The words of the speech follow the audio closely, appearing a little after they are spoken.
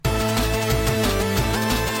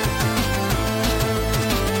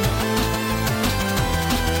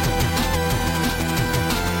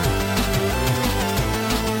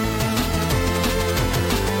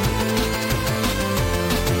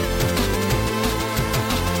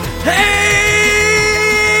Hey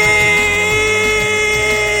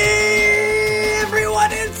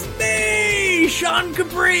everyone, it's me, Sean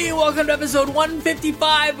Capri. Welcome to episode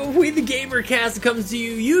 155 of We the Gamercast. It comes to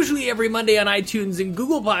you usually every Monday on iTunes and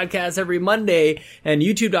Google Podcasts every Monday and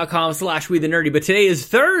youtube.com/We the Nerdy. But today is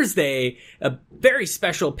Thursday, a very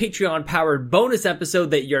special Patreon-powered bonus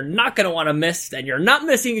episode that you're not going to want to miss, and you're not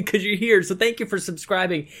missing it because you're here. So thank you for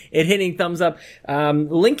subscribing and hitting thumbs up.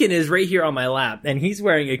 Lincoln is right here on my lap, and he's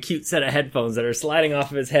wearing a cute set of headphones that are sliding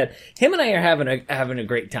off of his head. Him and I are having a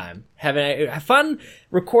great time, having a fun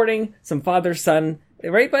recording some father-son.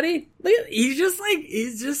 Right, buddy? He's just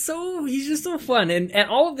so fun. And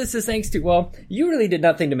all of this is thanks to, well, you really did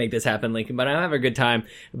nothing to make this happen, Lincoln, but I'm having a good time.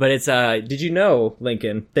 But it's, did you know,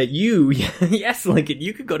 Lincoln, that yes, Lincoln,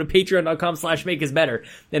 you could go to patreon.com/makeusbetter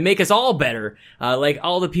and make us all better. Like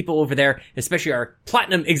all the people over there, especially our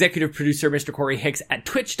platinum executive producer, Mr. Corey Hicks at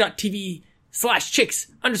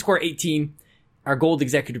twitch.tv/chicks_18, our gold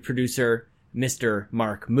executive producer, Mr.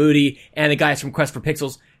 Mark Moody, and the guys from Quest for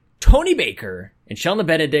Pixels, Tony Baker and Shelna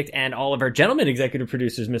Benedict, and all of our gentlemen executive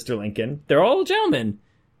producers, Mr. Lincoln. They're all gentlemen.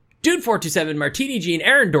 Dude427, Martini Jean,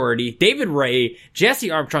 Aaron Doherty, David Ray,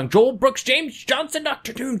 Jesse Armstrong, Joel Brooks, James Johnson,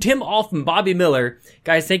 Dr. Doom, Tim Alf, Bobby Miller.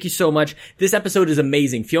 Guys, thank you so much. This episode is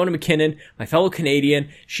amazing. Fiona McKinnon, my fellow Canadian,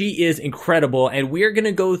 she is incredible, and we're going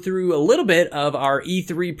to go through a little bit of our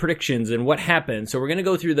E3 predictions and what happened. So we're going to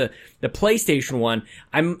go through the PlayStation one.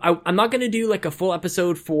 I'm not going to do like a full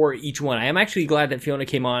episode for each one. I am actually glad that Fiona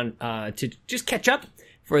came on to just catch up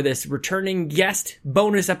for this returning guest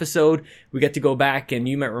bonus episode. We get to go back, and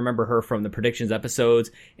you might remember her from the predictions episodes.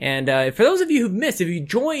 And for those of you who've missed, if you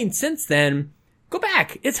joined since then, go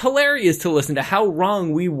back. It's hilarious to listen to how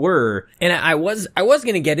wrong we were. And I was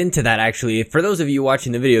going to get into that, actually. For those of you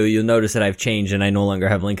watching the video, you'll notice that I've changed and I no longer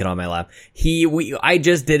have Lincoln on my lap. I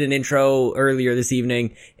just did an intro earlier this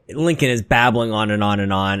evening. Lincoln is babbling on and on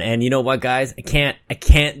and on. And you know what, guys? I can't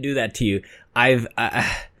do that to you.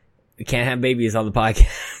 We can't have babies on the podcast.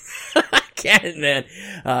 I can't, man.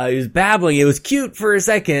 He was babbling. It was cute for a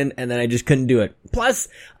second, and then I just couldn't do it. Plus,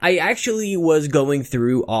 I actually was going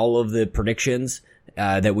through all of the predictions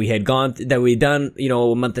that we'd done,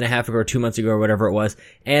 a month and a half ago or 2 months ago or whatever it was.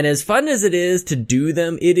 And as fun as it is to do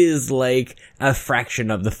them, it is like a fraction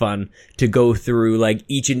of the fun to go through like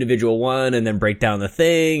each individual one and then break down the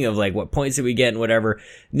thing of like what points did we get and whatever.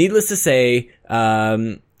 Needless to say,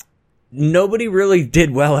 nobody really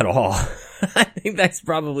did well at all. I think that's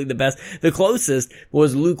probably the best. The closest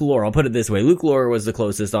was Luke Lore. I'll put it this way. Luke Lore was the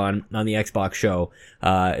closest on the Xbox show,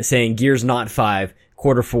 saying Gears Not 5,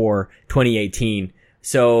 Q4, 2018.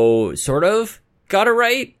 So, sort of got it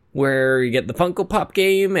right, where you get the Funko Pop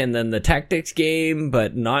game and then the Tactics game,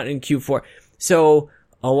 but not in Q4. So,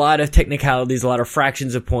 a lot of technicalities, a lot of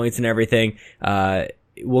fractions of points and everything.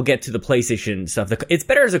 We'll get to the PlayStation stuff. It's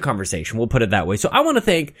better as a conversation. We'll put it that way. So I want to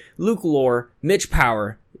thank Luke Lore, Mitch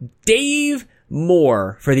Power, Dave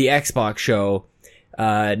Moore for the Xbox show,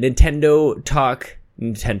 Nintendo Talk,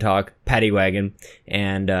 Patty Wagon,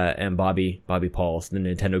 and Bobby Pauls, the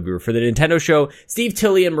Nintendo guru for the Nintendo show, Steve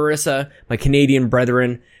Tilley and Marissa, my Canadian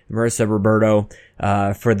brethren, Marissa Roberto,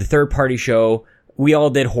 for the third party show. We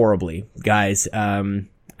all did horribly, guys.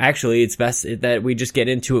 Actually, it's best that we just get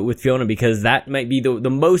into it with Fiona, because that might be the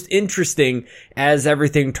most interesting as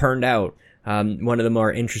everything turned out. One of the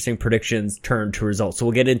more interesting predictions turned to results. So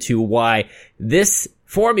we'll get into why this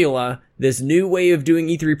formula, this new way of doing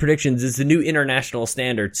E3 predictions, is the new international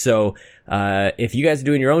standard. So, if you guys are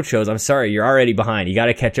doing your own shows, I'm sorry, you're already behind. You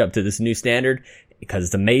gotta catch up to this new standard because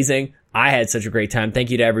it's amazing. I had such a great time. Thank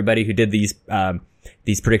you to everybody who did these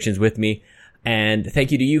predictions with me. And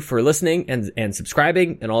thank you to you for listening and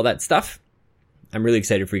subscribing and all that stuff. I'm really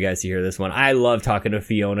excited for you guys to hear this one. I love talking to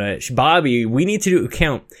Fiona. Bobby, we need to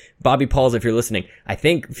count Bobby Pauls if you're listening. I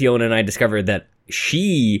think Fiona and I discovered that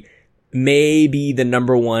she may be the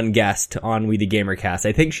number one guest on We the Gamercast.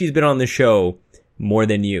 I think she's been on the show more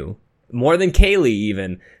than you. More than Kaylee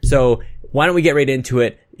even. So why don't we get right into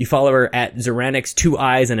it? You follow her at Zeranix, 2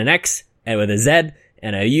 I's and an X, and with a Z,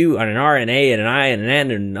 and a U, and an R, and an A, and an I, and an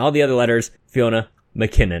N, and all the other letters. Fiona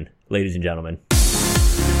McKinnon, ladies and gentlemen.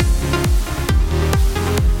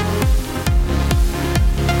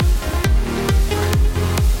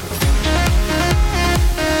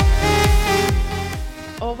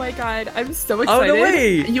 Oh my god, I'm so excited. Oh, no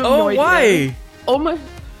way! You have no idea. Why? Oh my...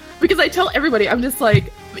 Because I tell everybody, I'm just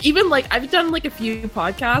like... Even like, I've done like a few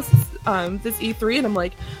podcasts this E3, and I'm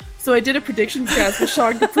like, so I did a predictions cast with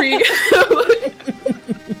Sean Capri.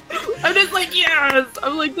 I'm just like, yes!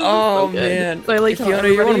 I'm like, this is so good. Man. So I like Fiona,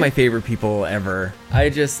 you're one of my favorite people ever. I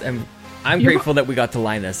just am... I'm grateful that we got to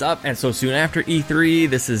line this up, and so soon after E3,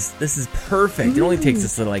 this is perfect. It only takes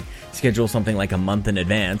us to like schedule something like a month in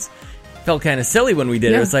advance. Felt kind of silly when we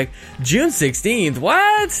did it. It was like June 16th.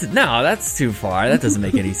 What? No, that's too far. That doesn't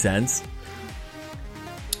make any sense.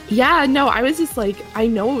 Yeah, no, I was just like, I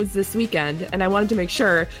know it was this weekend, and I wanted to make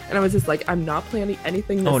sure, and I was just like, I'm not planning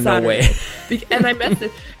anything this Saturday. No way. And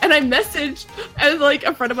I messaged, and like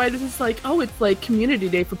a friend of mine was just like, oh, it's like community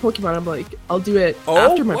day for Pokemon. I'm like, I'll do it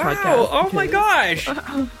after my podcast. Oh my gosh.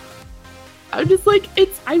 I'm just like,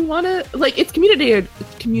 it's community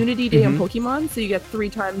day on Pokemon, so you get 3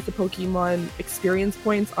 times the Pokemon experience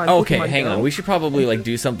points on Okay, Pokemon hang Go. on. We should probably like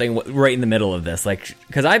do something right in the middle of this, like,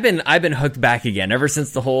 because I've been hooked back again ever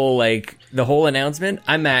since the whole announcement.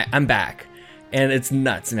 I'm back, and it's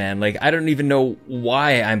nuts, man. Like, I don't even know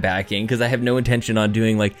why I'm backing, because I have no intention on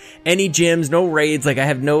doing like any gyms, no raids. Like, I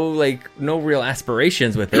have no real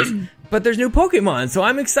aspirations with this. But there's new Pokemon, so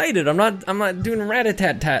I'm excited. I'm not doing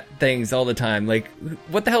rat-a-tat-tat things all the time. Like,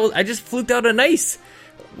 what the hell? I just fluked out a nice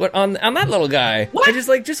on that little guy. What?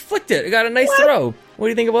 I just flicked it. I got a nice throw. What do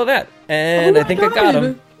you think about that? And I think I got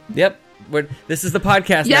him. Yep. This is the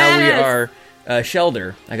podcast now. We are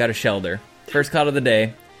Shelder. I got a Shelder. First caught of the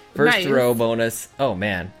day. First throw bonus. Oh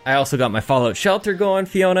man. I also got my Fallout Shelter going,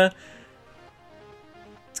 Fiona.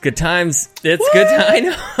 It's good times. It's good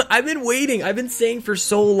time. I've been waiting. I've been saying for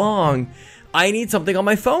so long, I need something on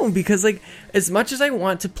my phone, because like, as much as I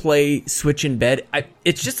want to play Switch in bed,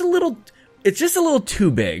 it's just a little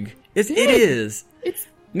too big. It is. It's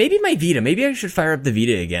maybe my Vita. Maybe I should fire up the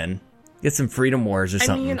Vita again. Get some Freedom Wars or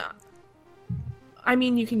something. I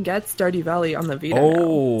mean, you can get Stardew Valley on the Vita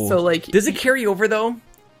now. So like, does it carry over though?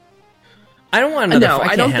 I don't want another. No,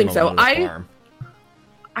 I don't think so. Farm.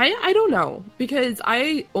 I don't know, because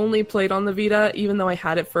I only played on the Vita, even though I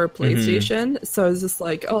had it for a PlayStation. So I was just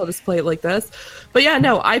like, oh, I'll just play it like this. But yeah,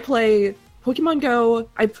 no, I play Pokemon Go.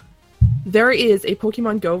 There is a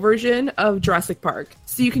Pokemon Go version of Jurassic Park,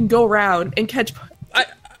 so you can go around and catch. I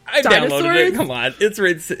downloaded it. Come on, it's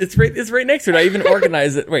right next to it. I even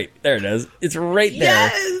organized it. Wait, there it is. It's right there.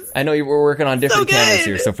 Yes! I know you were working on different cameras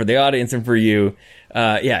here, so for the audience and for you,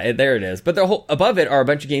 there it is. But above it are a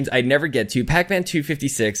bunch of games I'd never get to. Pac-Man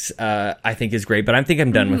 256, I think is great, but I think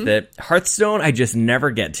I'm done with it. Hearthstone, I just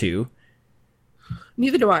never get to.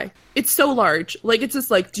 Neither do I. It's so large. Like, it's just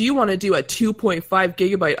like, do you want to do a 2.5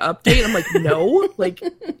 gigabyte update? I'm like, no. Like,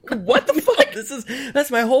 what the fuck? That's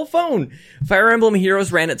my whole phone. Fire Emblem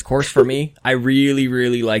Heroes ran its course for me. I really,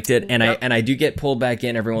 really liked it. And I do get pulled back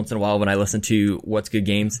in every once in a while when I listen to What's Good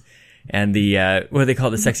Games and the, what do they call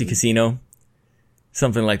it? The Sexy Casino?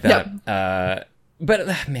 Something like that. Yep.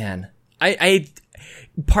 But man, I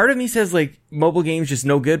part of me says like mobile games just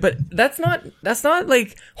no good, but that's not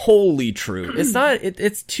like wholly true. It's not.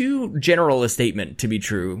 It's too general a statement to be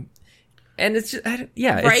true, and it's just right?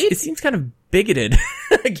 It seems kind of bigoted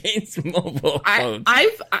against mobile phones.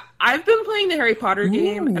 I've been playing the Harry Potter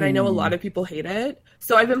game, and I know a lot of people hate it.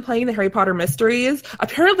 So I've been playing the Harry Potter mysteries.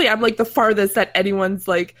 Apparently, I'm like the farthest that anyone's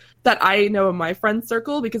like that I know in my friend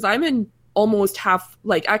circle, because I'm in almost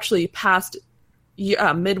actually past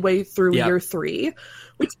midway through year 3,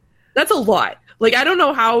 which that's a lot. Like, I don't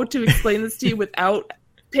know how to explain this to you without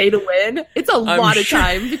pay to win. It's a lot of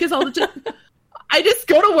time, because I just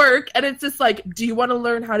go to work and it's just like, do you want to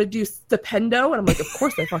learn how to do Stipendo? And I'm like, of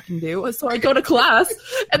course I fucking do. So I go to class,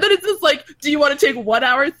 and then it's just like, do you want to take 1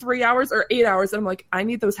 hour, 3 hours, or 8 hours? And I'm like, I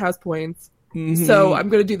need those house points. So I'm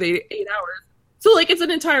going to do the 8 hours. So like, it's an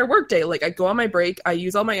entire work day. Like, I go on my break, I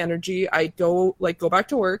use all my energy, I go back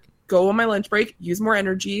to work, go on my lunch break, use more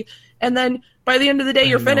energy, and then by the end of the day,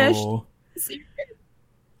 you're finished.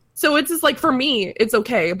 So it's just like, for me, it's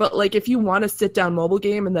okay. But like, if you want to sit down mobile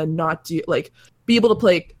game and then not do be able to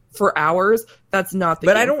play for hours, that's not the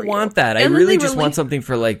game. But I don't want that. I really just want something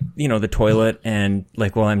for like, the toilet, and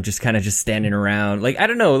like, while I'm just kind of just standing around. Like, I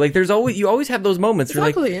don't know. Like, you always have those moments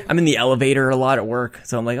where like, I'm in the elevator a lot at work,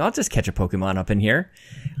 so I'm like, I'll just catch a Pokemon up in here.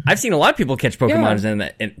 I've seen a lot of people catch Pokemons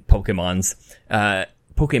in Pokemons.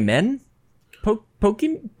 Pokemon?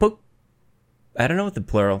 I don't know what the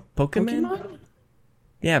plural. Pokemon?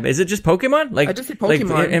 Yeah, but is it just Pokemon? Like, I just say Pokemon.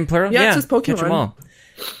 Like in plural? Yeah, it's just Pokemon. Catch them all.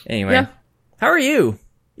 Anyway. How are you?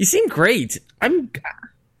 You seem great.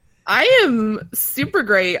 I am super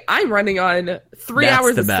great. I'm running on 3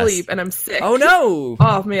 hours of sleep, and I'm sick. Oh no!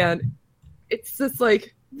 Oh man, it's just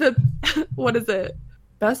like what is it?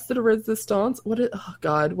 Best de resistance? Oh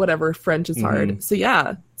god, whatever. French is hard. So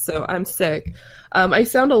yeah, so I'm sick. I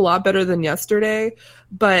sound a lot better than yesterday,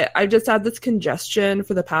 but I've just had this congestion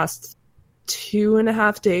for the past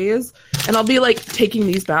 2.5 days, and I'll be like taking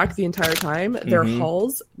these back the entire time. They're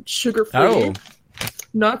Halls, sugar free.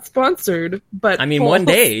 Not sponsored, but I mean, Halls. one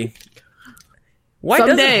day. Why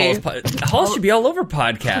Someday. doesn't Halls should be all over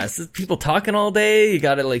podcasts? People talking all day. You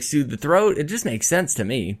gotta like soothe the throat. It just makes sense to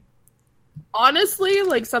me. Honestly,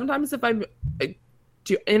 like sometimes if I'm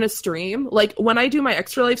in a stream, like when I do my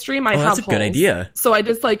Extra Life stream, I have that's a good Halls. idea. So I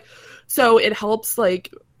just like, so it helps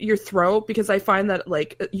like your throat, because I find that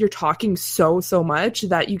like you're talking so much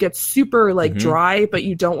that you get super like dry, but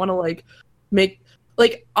you don't want to like make,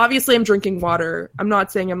 like, obviously I'm drinking water. I'm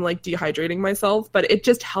not saying I'm like dehydrating myself, but it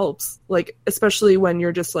just helps, like, especially when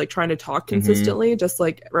you're just like trying to talk consistently, just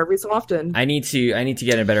like every so often. I need to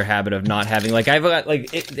get in a better habit of not having, like, I've got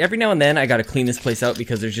like every now and then I got to clean this place out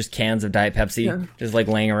because there's just cans of Diet Pepsi just like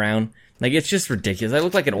laying around. Like, it's just ridiculous. I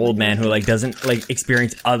look like an old man who like doesn't like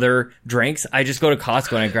experience other drinks. I just go to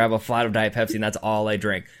Costco and I grab a flat of Diet Pepsi and that's all I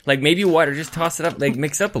drink. Like, maybe water, just toss it up, like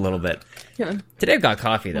mix up a little bit. Yeah. Today I've got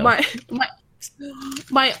coffee though.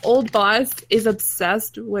 My old boss is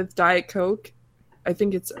obsessed with Diet Coke. I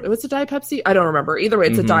think it's a Diet Pepsi. I don't remember. Either way,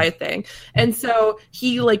 it's a diet thing. And so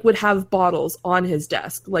he like would have bottles on his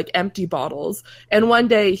desk, like empty bottles. And one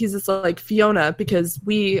day he's just like, Fiona, because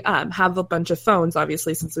we have a bunch of phones,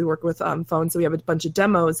 obviously, since we work with phones. So we have a bunch of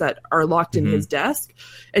demos that are locked in his desk.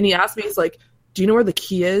 And he asked me, he's like, do you know where the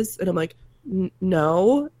key is? And I'm like,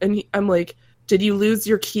 no. And I'm like, did you lose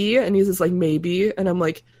your key? And he's just like, maybe. And I'm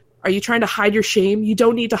like, are you trying to hide your shame? You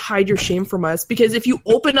don't need to hide your shame from us, because if you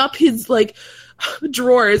open up his like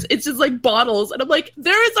drawers, it's just like bottles. And I'm like,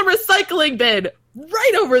 there is a recycling bin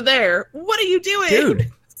right over there. What are you doing?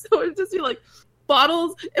 Dude. So it's just be like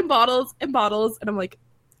bottles and bottles and bottles. And I'm like,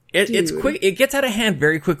 it's quick. It gets out of hand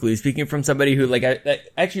very quickly. Speaking from somebody who like, I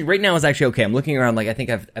actually right now is actually okay. I'm looking around, like, I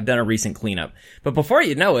think I've done a recent cleanup, but before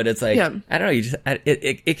you know it, it's like, I don't know. You just,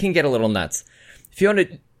 it can get a little nuts. Fiona,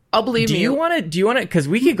 I'll believe do you want to, because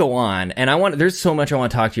we could go on and there's so much I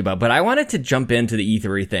want to talk to you about, but I wanted to jump into the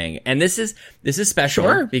E3 thing. And this is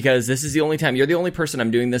special because this is the only time, you're the only person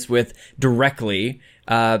I'm doing this with directly,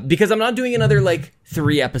 because I'm not doing another like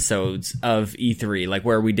 3 episodes of E3, like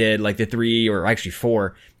where we did like the 3 or actually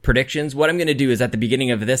 4 predictions. What I'm going to do is at the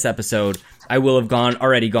beginning of this episode, I will have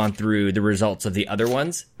already gone through the results of the other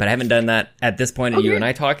ones, but I haven't done that at this point in you and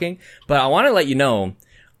I talking. But I want to let you know,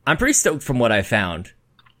 I'm pretty stoked from what I found.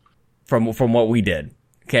 From what we did.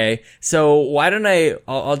 Okay. So why don't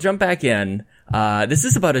I'll jump back in. This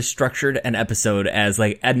is about as structured an episode as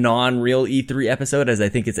like a non-real E3 episode as I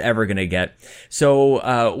think it's ever going to get.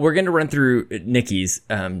 So, we're going to run through Nikki's,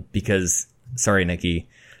 because sorry, Nikki,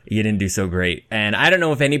 you didn't do so great. And I don't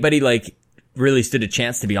know if anybody like really stood a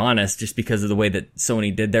chance, to be honest, just because of the way that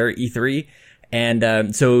Sony did their E3.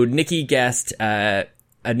 And, so Nikki guessed, a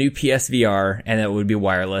new PSVR and it would be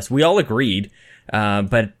wireless. We all agreed.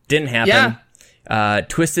 But didn't happen. Yeah.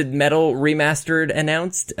 Twisted Metal Remastered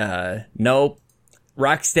announced. Nope.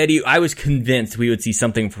 Rocksteady. I was convinced we would see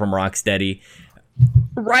something from Rocksteady.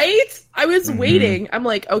 Right? I was waiting. I'm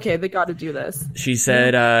like, okay, they got to do this. She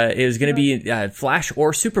said, it was going to be, Flash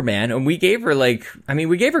or Superman. And we gave her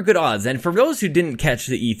we gave her good odds. And for those who didn't catch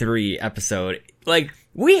the E3 episode, like,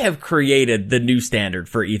 we have created the new standard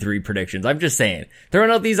for E3 predictions. I'm just saying.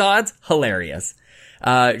 Throwing out these odds, hilarious.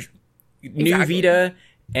 New Vita,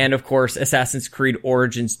 and of course, Assassin's Creed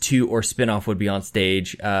Origins 2 or spin-off would be on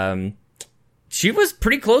stage. She was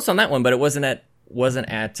pretty close on that one, but it wasn't at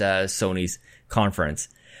Sony's conference.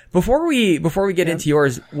 Before we get into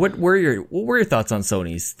yours, what were your thoughts on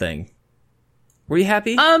Sony's thing? Were you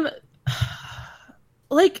happy?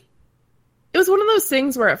 Like, it was one of those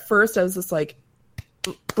things where at first I was just like,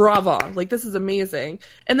 bravo, like, this is amazing.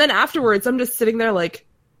 And then afterwards, I'm just sitting there like,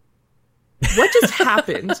 what just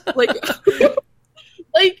happened? Like,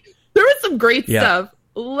 there was some great stuff.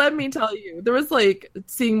 Let me tell you, there was like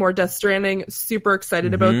seeing more Death Stranding, super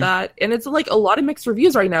excited about that. And it's like a lot of mixed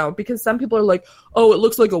reviews right now because some people are like, oh, it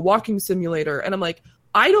looks like a walking simulator. And I'm like,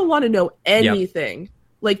 I don't want to know anything.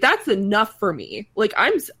 Like, that's enough for me. Like,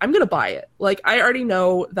 I'm going to buy it. Like, I already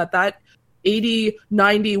know that $80,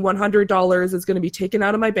 $90, $100 is going to be taken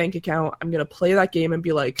out of my bank account. I'm going to play that game and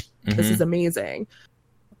be like, this is amazing.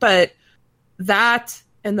 But that,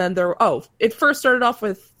 and then it first started off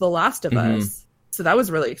with The Last of Us. So that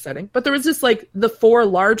was really exciting. But there was just like the 4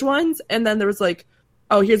 large ones, and then there was like,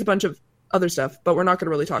 oh, here's a bunch of other stuff, but we're not going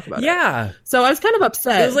to really talk about it. Yeah. So I was kind of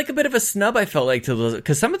upset. It was like a bit of a snub, I felt like, to those,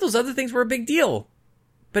 because some of those other things were a big deal.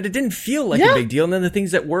 But it didn't feel like a big deal. And then the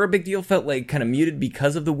things that were a big deal felt like kind of muted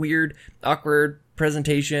because of the weird, awkward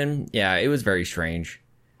presentation. Yeah, it was very strange.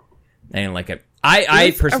 I didn't like it.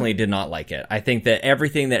 I personally did not like it. I think that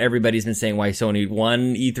everything that everybody's been saying why Sony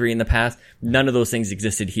won E3 in the past, none of those things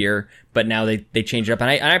existed here, but now they change it up. And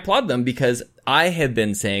I applaud them because I have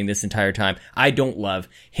been saying this entire time, I don't love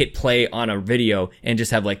hit play on a video and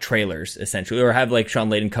just have like trailers essentially, or have like Sean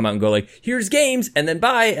Layden come out and go like, here's games and then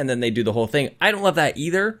bye. And then they do the whole thing. I don't love that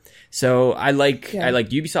either. So I like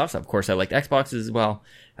Ubisoft. Of course, I liked Xbox as well.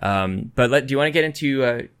 But do you want to get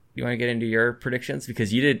into your predictions?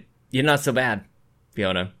 Because you're not so bad,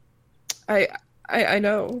 Fiona. I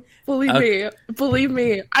know. Believe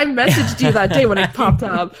me. I messaged you that day when it popped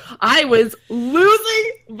up. I was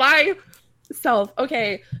losing myself.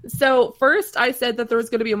 Okay, so first I said that there was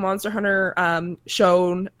going to be a Monster Hunter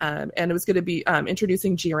shown, and it was going to be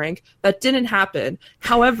introducing G-Rank. That didn't happen.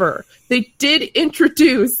 However, they did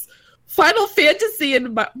introduce Final Fantasy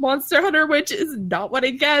and Monster Hunter, which is not what I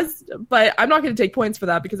guessed, but I'm not going to take points for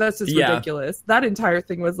that because that's just ridiculous. That entire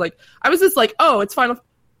thing was like, I was just like, oh, it's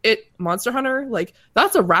Monster Hunter? Like,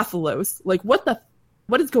 that's a Rathalos. Like, what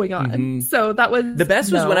is going on? Mm-hmm. So that was... The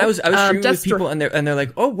best was when I was streaming with people and they're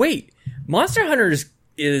like, oh, wait, Monster Hunter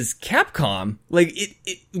is Capcom. Like,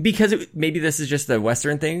 because maybe this is just the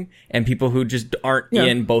Western thing and people who just aren't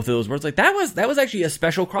in both of those worlds. Like, that was actually a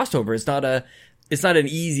special crossover. It's not an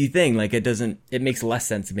easy thing. Like, it makes less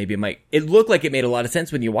sense. Maybe it looked like it made a lot of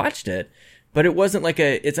sense when you watched it, but it wasn't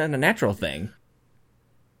it's not a natural thing.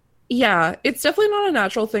 Yeah, it's definitely not a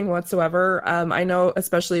natural thing whatsoever. I know,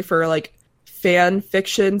 especially for like fan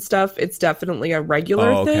fiction stuff, it's definitely a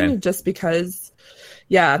regular thing just because,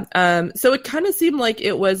 so it kind of seemed like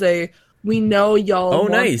it was we know y'all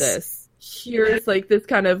want this. Here's like this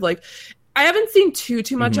kind of like, I haven't seen too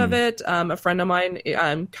much of it. A friend of mine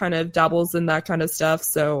kind of dabbles in that kind of stuff,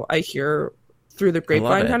 so I hear through the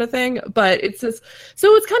grapevine kind of thing. But it's just,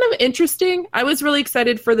 so it's kind of interesting. I was really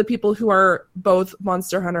excited for the people who are both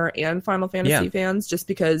Monster Hunter and Final Fantasy fans, just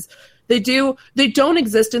because they don't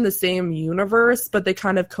exist in the same universe, but they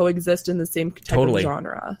kind of coexist in the same type of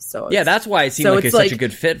genre. So that's why it seemed like it's such a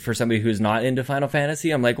good fit for somebody who's not into Final Fantasy.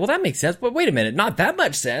 I'm like, well, that makes sense, but wait a minute, not that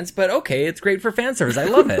much sense, but okay, it's great for fan service. I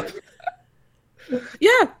love it.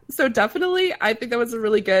 Yeah, so definitely, I think that was a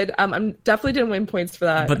really good. I'm definitely didn't win points for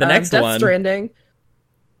that. But the next one,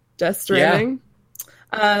 Death Stranding.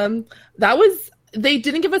 That was, they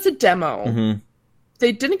didn't give us a demo. Mm-hmm.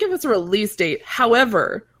 They didn't give us a release date.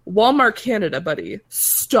 However, Walmart Canada, buddy,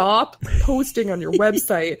 stop posting on your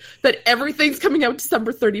website that everything's coming out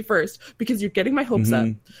December 31st because you're getting my hopes up,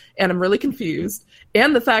 and I'm really confused.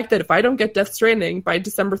 And the fact that if I don't get Death Stranding by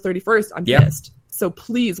December 31st, I'm pissed. So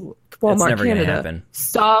please, Walmart Canada,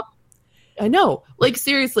 stop. I know. Like,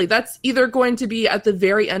 seriously, that's either going to be at the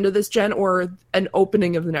very end of this gen or an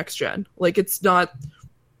opening of the next gen. Like, it's not...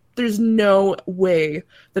 There's no way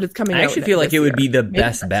that it's coming out. I actually feel like it would be the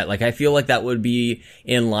best bet. Like, I feel like that would be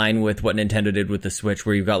in line with what Nintendo did with the Switch,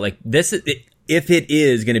 where you've got, like, this... If it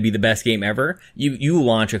is going to be the best game ever, you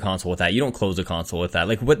launch a console with that. You don't close a console with that.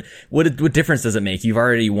 Like, what difference does it make? You've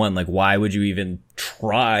already won. Like, why would you even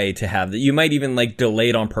try to have that? You might even, like, delay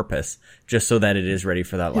it on purpose just so that it is ready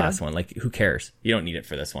for that last one. Like, who cares? You don't need it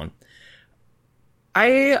for this one.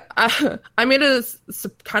 I made a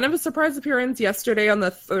kind of a surprise appearance yesterday on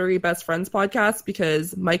the 30 Best Friends podcast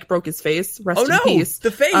because Mike broke his face. Rest in peace.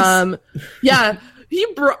 The face. Yeah, he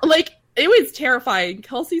it was terrifying.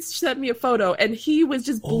 Kelsey sent me a photo and he was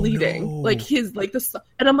just bleeding. No. Like his, like this,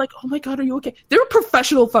 and I'm like, oh my God, are you okay? They were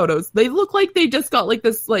professional photos. They look like they just got like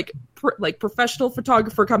this, like professional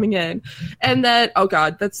photographer coming in. And then, oh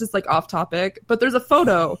God, that's just like off topic, but there's a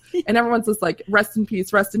photo and everyone's just like, rest in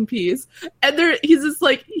peace, rest in peace. And he's just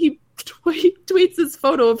like, he tweets this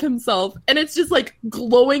photo of himself and it's just like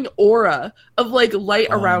glowing aura of like light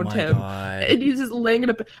around him. God. And he's just laying it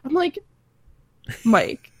up. I'm like,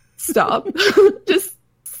 Mike, stop. Just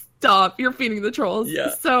stop. You're feeding the trolls.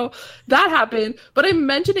 Yeah. So that happened. But I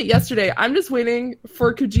mentioned it yesterday. I'm just waiting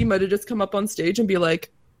for Kojima to just come up on stage and be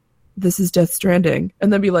like, this is Death Stranding.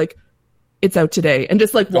 And then be like, it's out today. And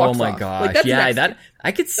just like walks off. Oh my gosh. Like, yeah,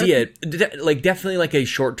 I could see it. Like definitely like a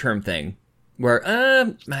short-term thing. Where, I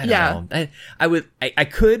don't know. I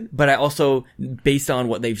could, but I also, based on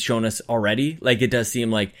what they've shown us already, like it does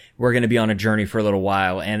seem like we're going to be on a journey for a little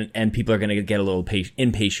while and people are going to get a little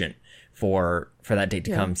impatient for that date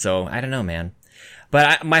to come. So I don't know, man.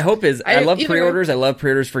 But my hope is, I love pre-orders. I love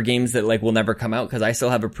pre-orders for games that like will never come out because I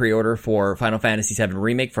still have a pre-order for Final Fantasy VII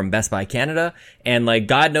Remake from Best Buy Canada. And like,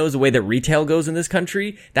 God knows the way that retail goes in this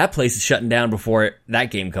country. That place is shutting down before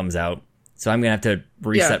that game comes out. So I'm going to have to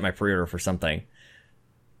reset my pre-order for something.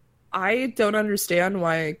 I don't understand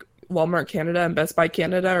why Walmart Canada and Best Buy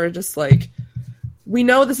Canada are just like we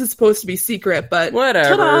know this is supposed to be secret, but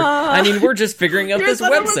whatever. Ta-da! I mean, we're just figuring out this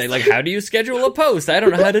website. Like, how do you schedule a post? I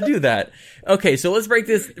don't know how to do that. Okay, so let's break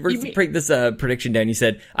this prediction down. You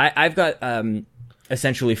said I've got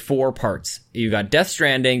essentially 4 parts. You got Death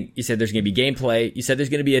Stranding, you said there's going to be gameplay, you said there's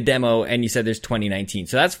going to be a demo, and you said there's 2019.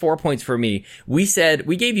 So that's 4 points for me. We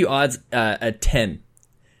gave you odds at 10.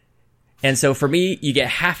 And so for me, you get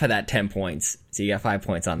half of that 10 points. So you got 5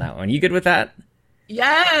 points on that one. You good with that?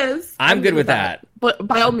 Yes. I'm good with that. But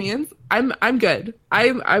by all means, I'm good.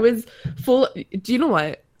 I was full. Do you know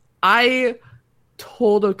what? I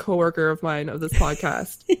told a coworker of mine of this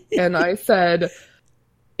podcast, and I said,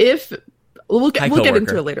 if we'll get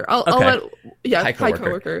into it later. I'll let hi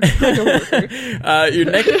coworker. Your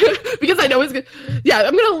next because I know it's good. Yeah,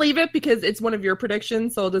 I'm gonna leave it because it's one of your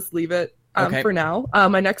predictions, so I'll just leave it for now.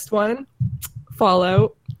 My next one,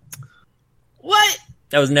 Fallout. What?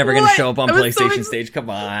 That was never going to show up on PlayStation stage. Come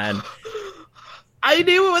on. I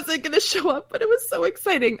knew it wasn't going to show up, but it was so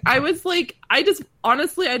exciting. I was like, I just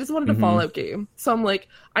wanted a Fallout game. So I'm like,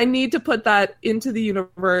 I need to put that into the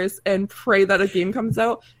universe and pray that a game comes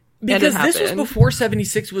out. Because this was before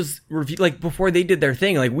 76 was reviewed, like before they did their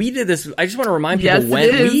thing. Like we did this. I just want to remind people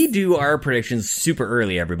when we do our predictions super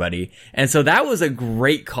early, everybody. And so that was a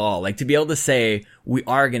great call. Like to be able to say we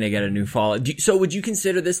are going to get a new Fallout. So would you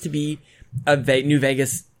consider this to be a New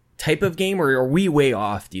Vegas type of game, or are we way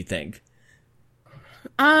off, do you think?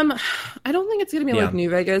 I don't think it's going to be like New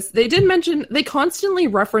Vegas. They did mention, they constantly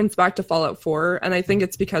reference back to Fallout 4, and I think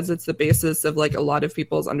it's because it's the basis of like a lot of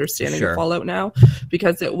people's understanding of Fallout now,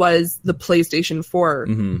 because it was the PlayStation 4.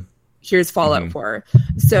 Here's Fallout 4.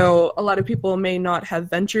 So a lot of people may not have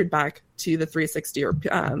ventured back to the 360 or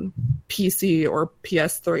PC or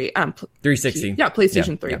PS3. 360.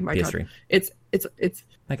 PlayStation 3. My PS3. God. It's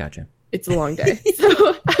I gotcha. It's a long day.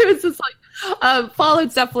 So I was just like,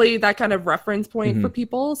 Fallout's definitely that kind of reference point for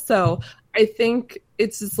people. So I think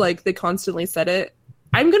it's just like they constantly said it.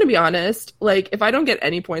 I'm going to be honest. Like, if I don't get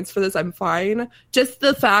any points for this, I'm fine. Just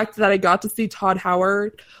the fact that I got to see Todd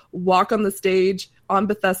Howard walk on the stage, on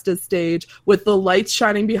Bethesda's stage, with the lights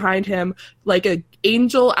shining behind him, like an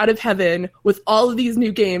angel out of heaven with all of these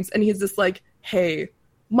new games. And he's just like, hey,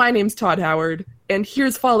 my name's Todd Howard, and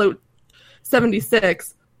here's Fallout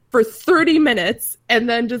 76. For 30 minutes, and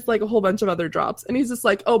then just like a whole bunch of other drops. And he's just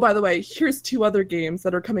like, oh, by the way, here's 2 other games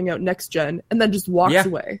that are coming out next gen, and then just walks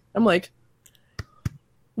away. I'm like,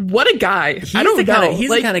 what a guy. He's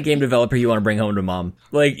the kind of game developer you want to bring home to mom.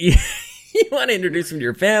 Like, you want to introduce him to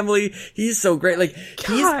your family. He's so great. Like,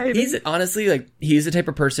 he's honestly, like, he's the type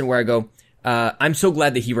of person where I go, I'm so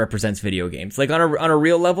glad that he represents video games. Like, on a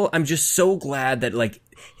real level, I'm just so glad that, like,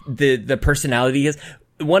 the personality is.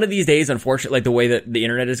 One of these days, unfortunately, like the way that the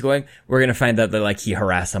internet is going, we're going to find out that like he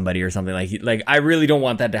harassed somebody or something. Like I really don't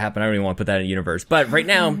want that to happen. I don't even want to put that in the universe. But right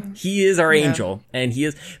now, he is our angel, and he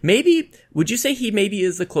is would you say he maybe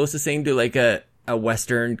is the closest thing to like a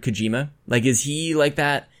Western Kojima? Like, is he like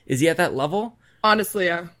that? Is he at that level? Honestly,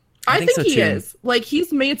 yeah. I think so, he is. Like,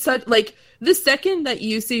 he's made such, like, the second that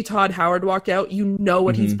you see Todd Howard walk out, you know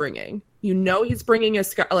what he's bringing. You know he's bringing either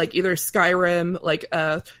Skyrim, like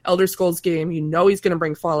a Elder Scrolls game. You know he's going to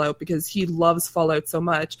bring Fallout because he loves Fallout so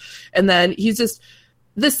much. And then he's just,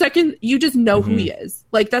 the second, you just know who he is.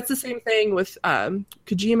 Like, that's the same thing with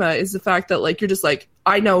Kojima, is the fact that, like, you're just like,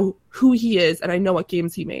 I know who he is and I know what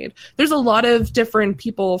games he made. There's a lot of different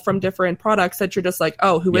people from different products that you're just like,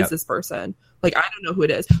 oh, who is this person? Like, I don't know who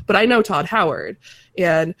it is, but I know Todd Howard.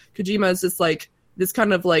 And Kojima is just like, this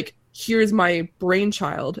kind of like, here's my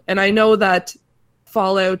brainchild. And I know that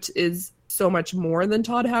Fallout is so much more than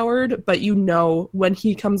Todd Howard, but you know when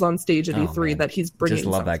he comes on stage at E3 that he's bringing just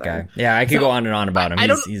love something. That guy. Yeah, I could go on and on about him.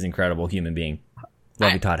 He's an incredible human being.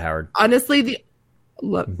 Love you, Todd Howard. Honestly,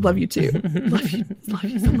 love you too. love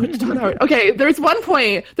you so much, Todd Howard. Okay, there's one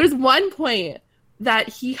point that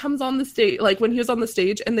he comes on the stage, like when he was on the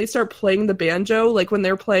stage and they start playing the banjo, like when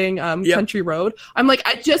they're playing Country Road. I'm like,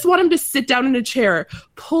 I just want him to sit down in a chair,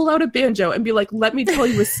 pull out a banjo and be like, let me tell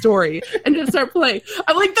you a story, and just start playing.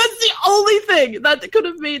 I'm like, that's the only thing that could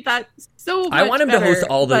have made that so much I want him better. to host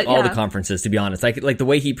all the conferences, to be honest. Like the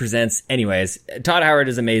way he presents. Anyways, Todd Howard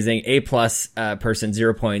is amazing. A+ person,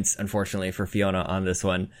 0 points, unfortunately, for Fiona on this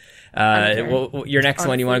one. Your next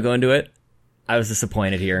one, you want to go into it? I was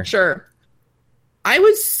disappointed here. Sure. I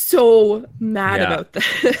was so mad about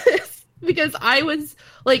this because I was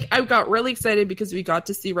like, I got really excited because we got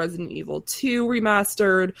to see Resident Evil 2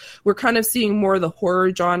 remastered. We're kind of seeing more of the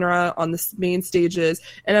horror genre on the main stages.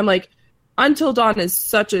 And I'm like, Until Dawn is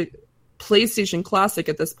such a PlayStation classic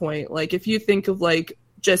at this point. Like, if you think of like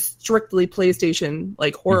just strictly PlayStation,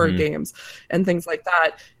 like horror games and things like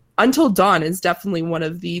that, Until Dawn is definitely one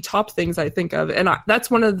of the top things I think of, and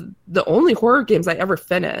that's one of the only horror games I ever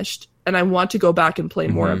finished, and I want to go back and play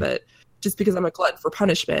more of it, just because I'm a glutton for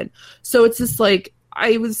punishment. So it's just like,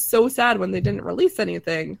 I was so sad when they didn't release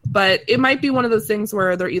anything, but it might be one of those things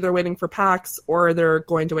where they're either waiting for PAX or they're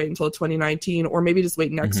going to wait until 2019, or maybe just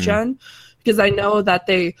wait next gen, because I know that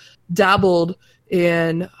they dabbled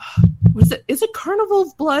in, is it Carnival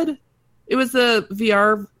of Blood? It was a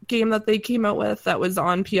VR game that they came out with that was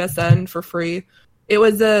on PSN for free. It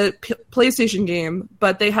was a PlayStation game,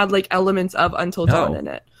 but they had like elements of Until Dawn in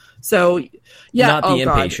it. So yeah, not the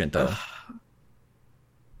Inpatient though.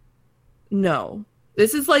 No,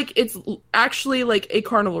 this is like, it's actually like a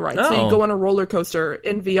carnival ride. So you go on a roller coaster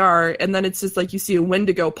in VR, and then it's just like you see a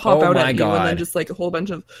Wendigo pop out at you, and then just like a whole bunch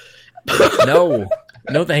of no,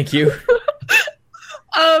 thank you.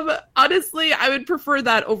 Honestly, I would prefer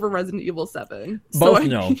that over Resident Evil 7. Both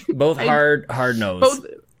no. Both hard no's.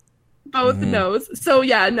 Both no's. So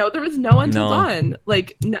yeah, no, there was no Until Dawn.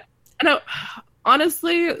 Like, no,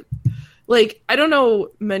 honestly, like, I don't know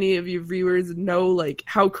many of you viewers know like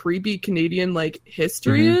how creepy Canadian like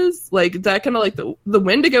history is. Like that kind of like the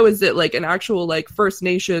Wendigo is it like an actual like First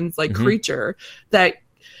Nations like creature that.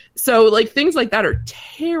 So, like, things like that are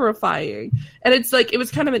terrifying. And it's, like, it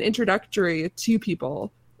was kind of an introductory to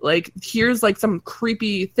people. Like, here's, like, some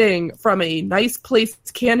creepy thing from a nice place,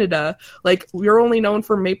 Canada. Like, we're only known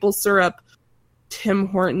for maple syrup, Tim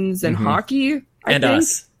Hortons, and hockey, I think.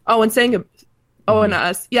 Us. Oh, and saying... and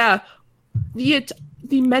us. Yeah.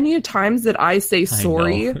 The many times that I say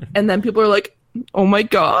sorry, and then people are like, oh my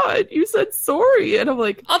god, you said sorry, and I'm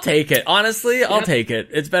like, I'll take it. Honestly, I'll take it.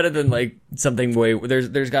 It's better than like something way.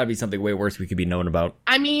 There's got to be something way worse we could be known about.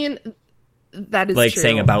 I mean, that is like true.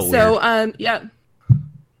 saying about weird. So yeah,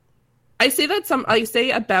 I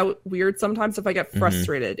say about weird sometimes if I get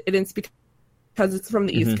frustrated, and it's because it's from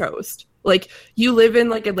the East Coast. Like, you live in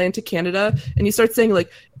like Atlantic Canada, and you start saying like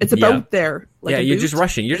it's about there. Like, you're just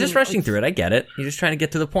rushing. You're just rushing through it. I get it. You're just trying to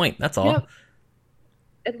get to the point. That's all. Yeah.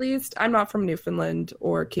 At least I'm not from Newfoundland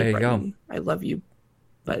or Cape Breton. I love you,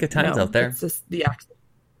 but good times out there. It's just the accent.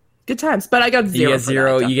 Good times, but I got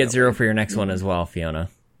zero. You get zero for your next one as well, Fiona.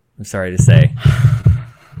 I'm sorry to say.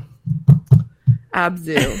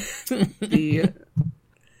 Abzu, the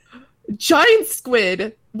giant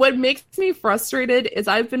squid. What makes me frustrated is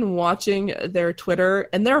I've been watching their Twitter,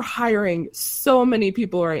 and they're hiring so many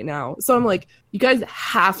people right now. So I'm like, you guys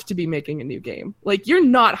have to be making a new game. Like, you're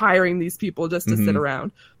not hiring these people just to sit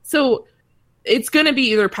around. So it's going to be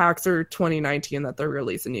either PAX or 2019 that they're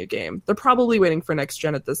releasing a new game. They're probably waiting for next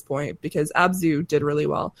gen at this point, because Abzu did really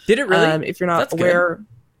well. Did it really? If you're not aware,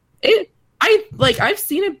 I've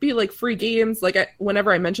seen it be like free games. Like,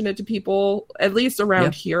 whenever I mention it to people, at least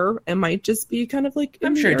around here, it might just be kind of like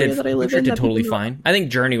I'm sure it did. I'm sure it did totally fine. I think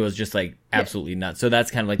Journey was just like absolutely nuts. So that's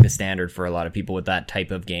kind of like the standard for a lot of people with that type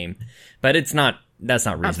of game. But it's not. That's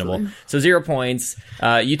not reasonable. Absolutely. So 0 points.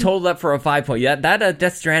 You totaled up for a 5 point. Yeah, that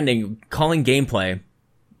Death Stranding calling gameplay.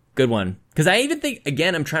 Good one. Because I even think,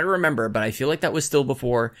 again, I'm trying to remember, but I feel like that was still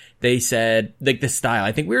before they said, like, the style.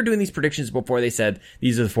 I think we were doing these predictions before they said,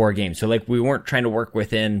 these are the 4 games. So, like, we weren't trying to work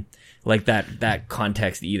within, like, that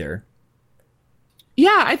context either.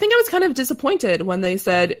 Yeah, I think I was kind of disappointed when they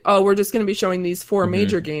said, oh, we're just going to be showing these 4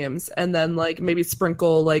 major games, and then, like, maybe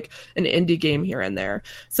sprinkle, like, an indie game here and there.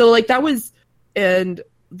 So, like, that was, and,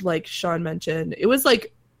 like Sean mentioned, it was,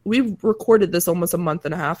 like, we recorded this almost a month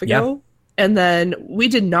and a half ago. Yeah. And then we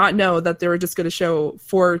did not know that they were just going to show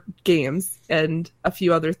 4 games and a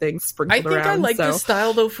few other things sprinkled around. I think I like the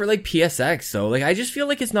style, though, for, like, PSX, though. Like, I just feel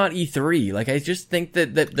like it's not E3. Like, I just think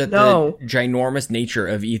that the ginormous nature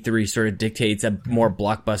of E3 sort of dictates a more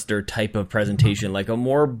blockbuster type of presentation, like a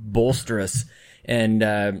more bolsterous and,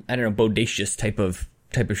 I don't know, bodacious type of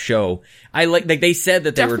show. I like they said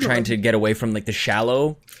that they were trying to get away from, like, the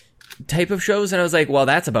shallow type of shows, and I was like, well,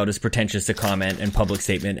 that's about as pretentious a comment and public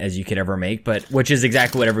statement as you could ever make, but which is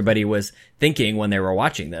exactly what everybody was thinking when they were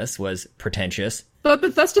watching this, was pretentious. But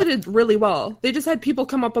Bethesda did really well. They just had people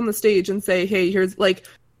come up on the stage and say, hey, here's, like,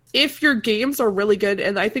 if your games are really good,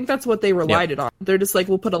 and I think that's what they relied it on. They're just like,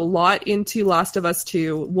 we'll put a lot into Last of Us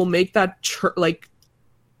 2, we'll make that like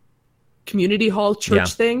community hall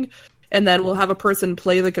church thing, and then we'll have a person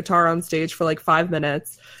play the guitar on stage for like 5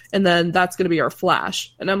 minutes, and then that's going to be our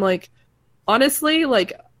flash. And I'm like, honestly,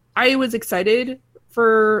 like, I was excited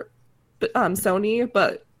for Sony,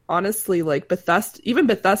 but honestly, like,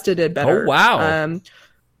 Bethesda did better. Oh, wow.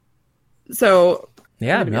 So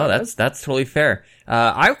Yeah, I'm gonna be no, honest. that's totally fair.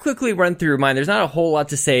 I'll quickly run through mine. There's not a whole lot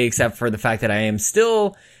to say except for the fact that I am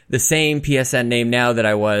still the same PSN name now that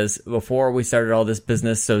I was before we started all this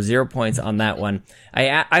business, so 0 points on that one.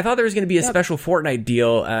 I thought there was going to be a special Fortnite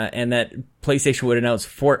deal, and that PlayStation would announce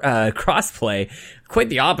crossplay. Quite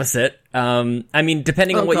the opposite. I mean,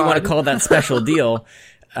 depending on what you want to call that special deal,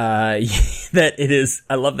 that it is.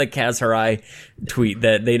 I love the Kaz Harai tweet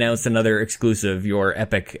that they announced another exclusive. Your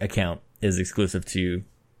Epic account is exclusive to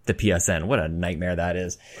the PSN. What a nightmare that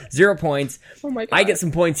is. 0 points. Oh my God. I get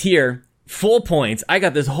some points here. Full points. I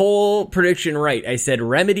got this whole prediction right. I said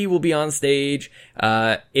Remedy will be on stage.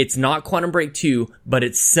 It's not Quantum Break 2, but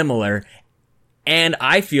it's similar. And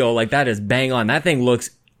I feel like that is bang on. That thing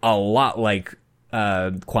looks a lot like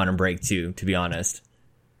Quantum Break 2, to be honest.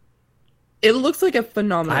 It looks like a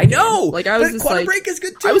phenomenal I know! game. Like, I was just Quantum like, Break is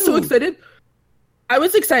good too! I was so excited.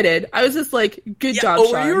 I was just like, good job, Oh,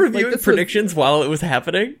 Sean. were you reviewing like, predictions while it was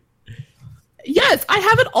happening? Yes, I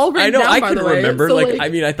have it all written I know, down, I by couldn't the way. remember. So, I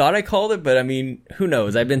mean, I thought I called it, but I mean, who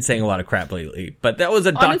knows? I've been saying a lot of crap lately. But that was a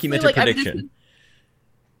honestly, documented prediction.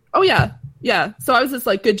 Oh, yeah. Yeah. So I was just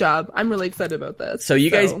like, good job. I'm really excited about this. So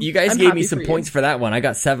you guys I'm gave me happy some for points for that one. I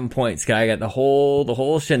got 7 points. I got the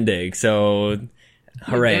whole shindig. So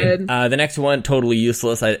hooray. The next one, totally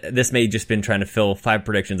useless. This may just been trying to fill 5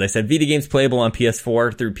 predictions. I said Vita games playable on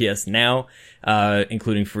PS4 through PS Now,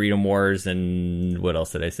 including Freedom Wars and what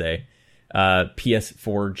else did I say?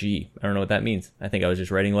 PS4G. I don't know what that means. I think I was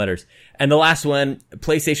just writing letters. And the last one,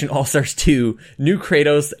 PlayStation All-Stars 2, new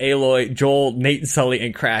Kratos, Aloy, Joel, Nate and Sully,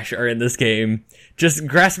 and Crash are in this game. Just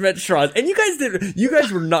grasping at straws. And you guys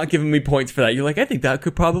were not giving me points for that. You're like, I think that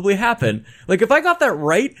could probably happen. Like, if I got that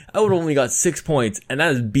right, I would have only got 6 points, and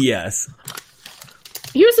that is BS.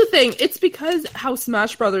 Here's the thing. It's because how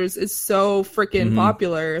Smash Brothers is so freaking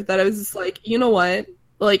popular that I was just like, you know what?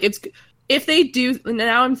 Like, if they do,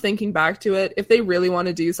 now I'm thinking back to it, if they really want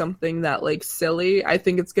to do something that like silly, I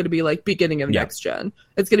think it's going to be like beginning of next gen.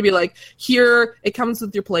 It's going to be like, here, it comes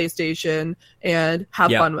with your PlayStation and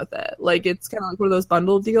have fun with it. Like, it's kind of like one of those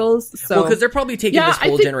bundle deals. So, well, because they're probably taking this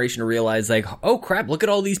whole generation to realize like, oh crap, look at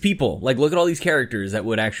all these people. Like, look at all these characters that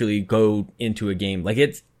would actually go into a game. Like,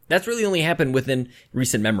 that's really only happened within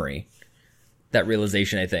recent memory. That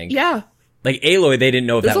realization, I think. Yeah. Like, Aloy, they didn't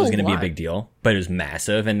know if There's that was going to be a lot. big deal, but it was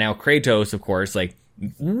massive. And now Kratos, of course, like,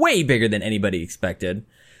 way bigger than anybody expected.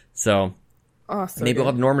 So, maybe we'll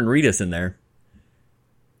have Norman Reedus in there.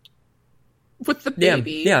 With the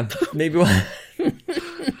baby. Yeah, maybe we'll...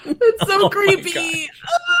 It's so creepy.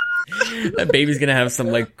 That baby's going to have some,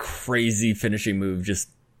 like, crazy finishing move. Just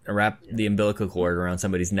wrap the umbilical cord around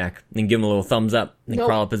somebody's neck and give him a little thumbs up and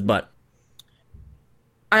crawl up his butt.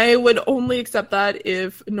 I would only accept that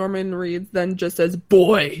if Norman Reedus then just says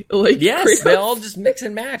boy. Like, yes, Kratos. they all just mix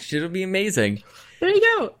and match. It'll be amazing. There you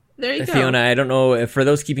go. There you go. Fiona, I don't know if for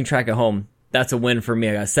those keeping track at home, that's a win for me.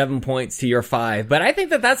 I got 7 points to your 5, but I think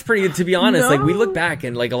that's pretty good, to be honest. Like, we look back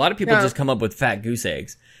and like a lot of people just come up with fat goose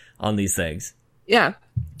eggs on these things. Yeah.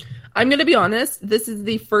 I'm going to be honest. This is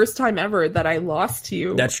the first time ever that I lost to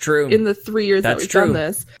you. That's true. In the 3 years that we've done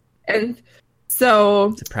this. And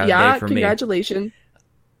so, it's a proud day for congratulations.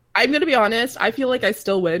 I'm going to be honest. I feel like I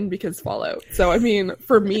still win because Fallout. So, I mean,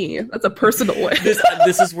 for me, that's a personal win.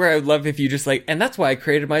 This is where I would love if you just like, and that's why I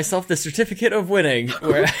created myself the certificate of winning.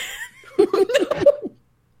 Where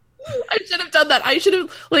I should have done that. I should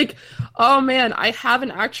have, like, oh man, I have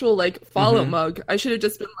an actual, like, Fallout mug. I should have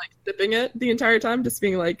just been, like, sipping it the entire time, just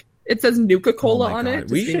being like, it says Nuka-Cola on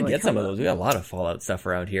it. We should get some of those. We got a lot of Fallout stuff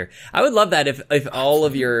around here. I would love that if all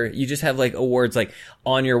of you just have like awards like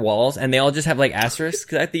on your walls and they all just have like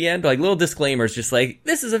asterisks at the end, like little disclaimers, just like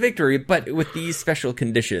this is a victory, but with these special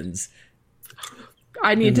conditions.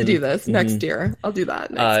 I need to do this next year. I'll do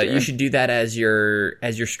that next year. You should do that as your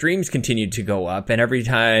streams continue to go up, and every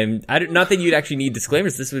time. Not that you'd actually need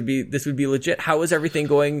disclaimers. This would be legit. How is everything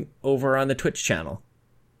going over on the Twitch channel?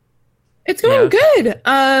 It's going good.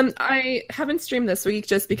 I haven't streamed this week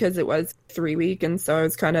just because it was 3 week, and so I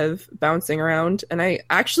was kind of bouncing around. And I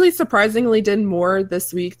actually surprisingly did more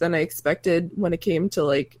this week than I expected when it came to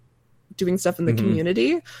like doing stuff in the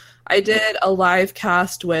community. I did a live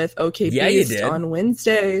cast with OK Beast on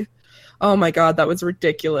Wednesday. Oh my god, that was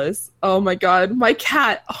ridiculous. Oh my god, my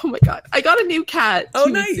cat. Oh my god, I got a new cat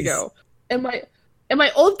 2 weeks ago, and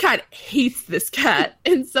my old cat hates this cat.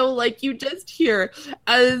 And so, like, you just hear,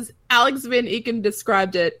 as Alex Van Aken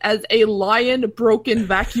described it, as a lion broken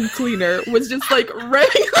vacuum cleaner was just, like,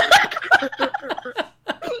 regular.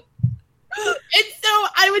 And so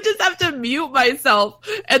I would just have to mute myself.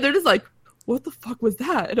 And they're just like, what the fuck was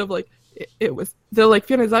that? And I'm like, it was... They're like,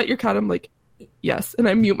 Fiona, is that your cat? I'm like, yes, and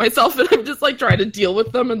I mute myself, and I'm just like trying to deal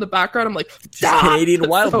with them in the background. I'm like, just Canadian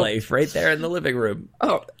wildlife right there in the living room.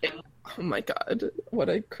 Oh my god, what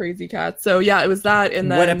a crazy cat. So yeah, it was that.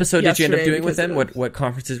 And then what episode did you end up doing with them? What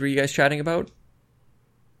conferences were you guys chatting about?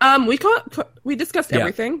 We discussed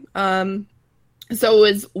everything. So it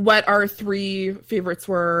was what our 3 favorites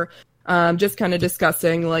were. Just kind of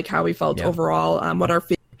discussing like how we felt overall. What our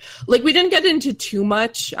like we didn't get into too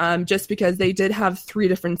much, just because they did have 3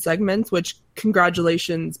 different segments. Which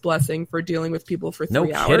congratulations, Blessing, for dealing with people for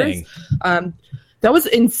 3 hours. Kidding. That was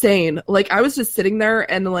insane. Like, I was just sitting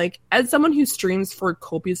there and, like, as someone who streams for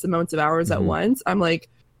copious amounts of hours at once, I'm like,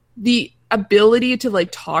 the ability to, like,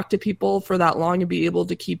 talk to people for that long and be able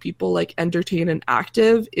to keep people, like, entertained and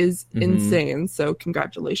active is insane. So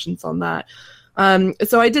congratulations on that.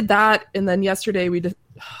 So I did that. And then yesterday we did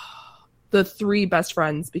the 3 best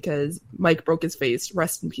friends because Mike broke his face.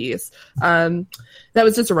 Rest in peace. That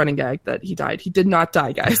was just a running gag that he died. He did not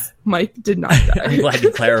die, guys. Mike did not die. I'm glad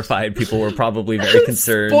you clarified. People were probably very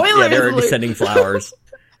concerned. Spoilers! Yeah, they were sending flowers.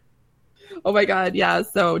 Oh my god, yeah.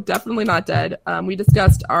 So definitely not dead. We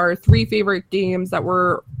discussed our 3 favorite games that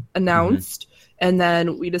were announced. And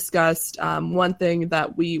then we discussed one thing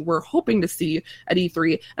that we were hoping to see at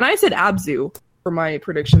E3. And I said Abzu for my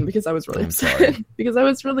prediction because I was really excited. Because I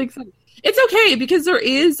was really excited. It's okay because there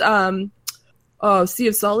is Sea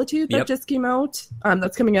of Solitude that just came out.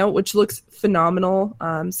 That's coming out, which looks phenomenal.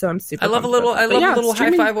 So I'm super. I love a little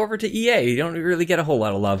high five over to EA. You don't really get a whole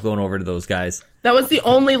lot of love going over to those guys. That was the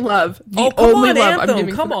only love. Come on,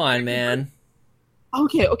 Anthem. Come on, man.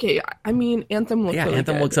 Okay. I mean, Anthem looks really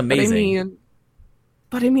Anthem good, looks amazing.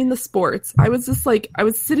 But I mean the sports. I was just like, I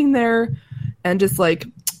was sitting there and just like,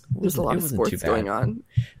 there's a lot of sports going on.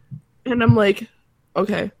 And I'm like,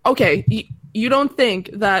 okay. You don't think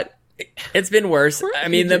that... It's been worse. I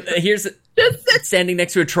mean, here's... standing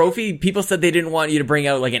next to a trophy, people said they didn't want you to bring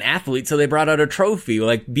out like an athlete, so they brought out a trophy.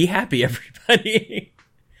 Like, be happy, everybody.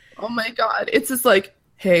 Oh my god. It's just like,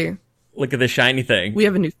 hey... Look at the shiny thing. We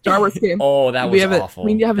have a new Star Wars game. Oh, that was awful.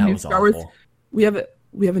 We have a new Star Wars... We have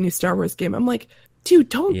a new Star Wars game. I'm like, dude,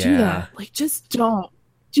 don't do that. Like, just don't.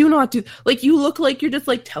 Do not do... Like, you look like you're just,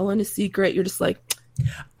 like, telling a secret. You're just like...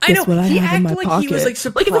 I know, he acted like he was, like,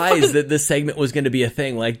 surprised that this segment was going to be a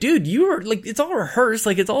thing. Like, dude, you were, like, it's all rehearsed.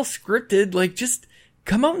 Like, it's all scripted. Like, just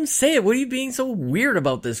come out and say it. What are you being so weird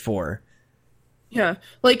about this for? Yeah.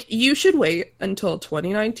 Like, you should wait until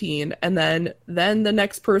 2019, and then the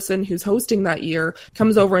next person who's hosting that year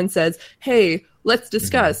comes over and says, hey... Let's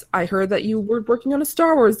discuss. I heard that you were working on a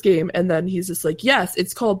Star Wars game. And then he's just like, yes,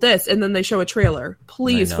 it's called this. And then they show a trailer.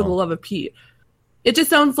 Please, for the love of Pete. It just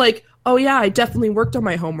sounds like, oh yeah, I definitely worked on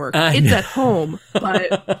my homework. It's at home.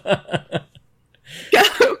 But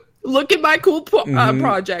look at my cool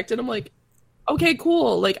project. And I'm like, okay,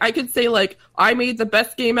 cool. Like, I could say, like, I made the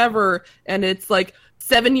best game ever. And it's like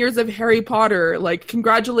 7 years of Harry Potter. Like,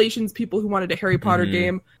 congratulations, people who wanted a Harry Potter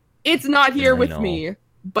game. It's not here with me.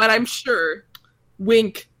 But I'm sure...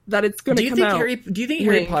 Wink that it's going to come out. Do you think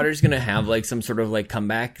Harry Potter's going to have like some sort of like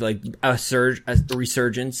comeback, like a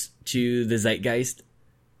resurgence to the zeitgeist?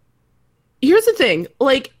 Here's the thing: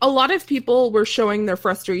 like a lot of people were showing their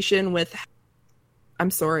frustration with,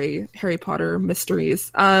 I'm sorry, Harry Potter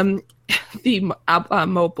Mysteries, the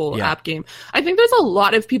mobile app game. I think there's a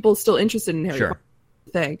lot of people still interested in Harry Potter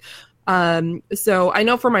thing. So I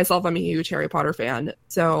know for myself, I'm a huge Harry Potter fan.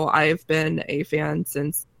 So I've been a fan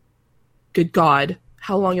since. Good God,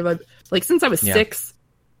 how long have I... Like, since I was 6.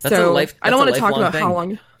 That's so I don't want to talk about how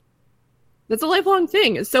long... That's a lifelong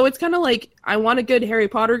thing. So it's kind of like, I want a good Harry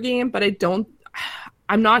Potter game, but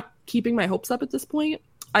I'm not keeping my hopes up at this point.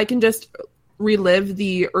 I can just relive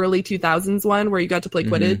the early 2000s one where you got to play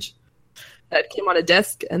Quidditch. That came on a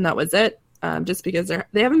disc, and that was it. Just because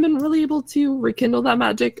they haven't been really able to rekindle that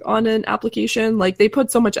magic on an application. Like, they put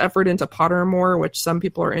so much effort into Pottermore, which some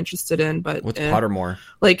people are interested in, but... What's Pottermore?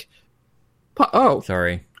 Like...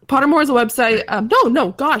 sorry. Pottermore is a website.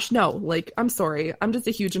 No. Like, I'm sorry. I'm just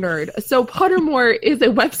a huge nerd. So Pottermore is a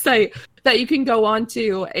website that you can go on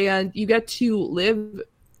to, and you get to live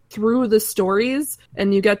through the stories,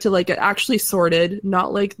 and you get to, like, get actually sorted,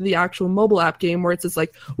 not like the actual mobile app game where it's just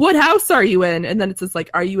like, what house are you in? And then it's just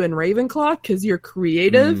like, are you in Ravenclaw? Because you're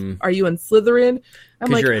creative. Are you in Slytherin?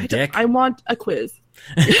 I'm like, you're a dick. I want a quiz.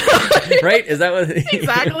 Right? Is that what...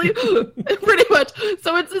 Exactly. Pretty much.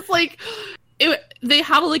 So it's just like... they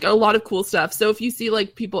have like a lot of cool stuff. So if you see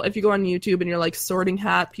like people, if you go on YouTube and you're like Sorting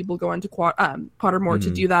Hat, people go into Pottermore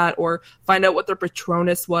to do that, or find out what their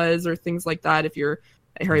Patronus was, or things like that. If you're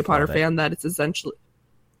a Harry Potter fan, that it's essentially,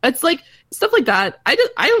 it's like stuff like that. I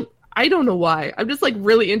don't know why. I'm just like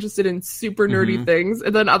really interested in super nerdy things,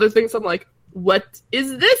 and then other things I'm like, what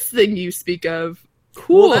is this thing you speak of?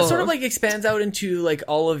 Cool. Well, that sort of like expands out into like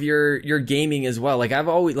all of your gaming as well. Like I've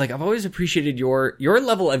always appreciated your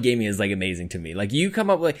level of gaming is like amazing to me. Like you come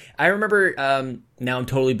up with, I remember, now I'm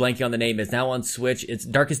totally blanking on the name. It's now on Switch. It's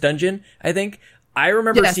Darkest Dungeon, I think. I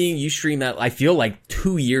remember seeing you stream that, I feel like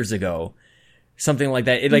 2 years ago. Something like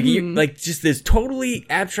that. It, like, you, like just this totally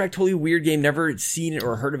abstract, totally weird game. Never seen it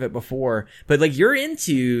or heard of it before. But like you're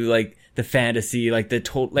into like the fantasy, like the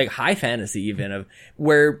like high fantasy even, of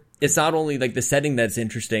where it's not only like the setting that's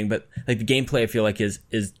interesting, but like the gameplay I feel like is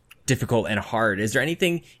difficult and hard. Is there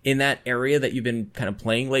anything in that area that you've been kind of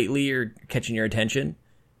playing lately or catching your attention?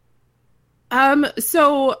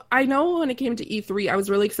 So I know when it came to E3, I was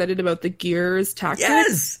really excited about the Gears Tactics.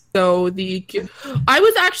 Yes! So I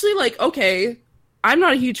was actually like, okay, I'm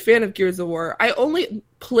not a huge fan of Gears of War. I only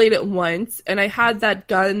played it once, and I had that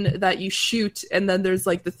gun that you shoot, and then there's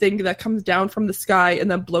like the thing that comes down from the sky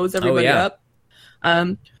and then blows everybody up.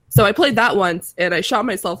 So I played that once, and I shot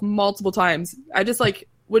myself multiple times. I just like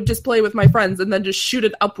would just play with my friends and then just shoot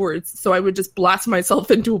it upwards, so I would just blast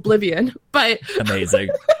myself into oblivion. But amazing.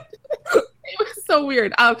 It was so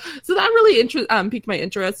weird. So that really piqued my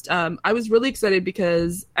interest. I was really excited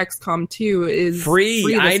because XCOM 2 is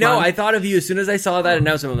free I know. month. I thought of you as soon as I saw that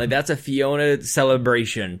announcement. I'm like, that's a Fiona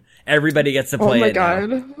celebration. Everybody gets to play it. Oh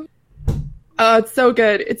my god. It's so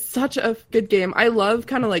good. It's such a good game. I love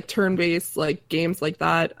kind of like turn-based like games like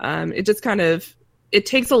that. It just kind of it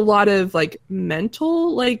takes a lot of like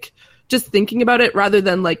mental like just thinking about it rather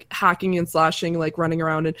than like hacking and slashing, like running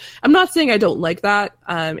around. And I'm not saying I don't like that.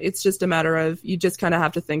 It's just a matter of you just kind of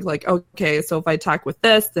have to think like, okay, so if I attack with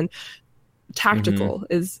this, then tactical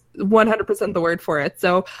is 100% the word for it.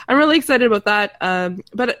 So I'm really excited about that.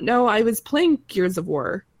 But no, I was playing Gears of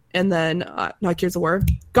War and then not Gears of War,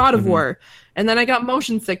 God of War. And then I got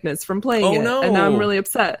motion sickness from playing it. No. And now I'm really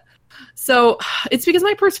upset. So it's because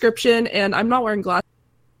my prescription, and I'm not wearing glasses,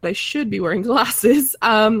 but I should be wearing glasses.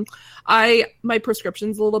 My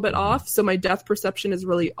prescription's a little bit off, so my depth perception is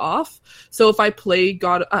really off. So if I play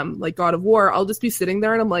God of War, I'll just be sitting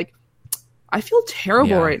there and I'm like, I feel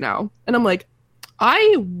terrible right now. And I'm like,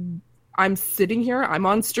 I'm sitting here, I'm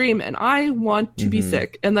on stream, and I want to be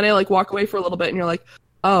sick. And then I like walk away for a little bit, and you're like,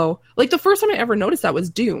 oh, like the first time I ever noticed that was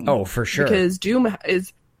Doom. Oh, for sure. Because Doom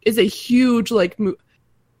is a huge like.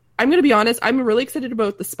 I'm going to be honest, I'm really excited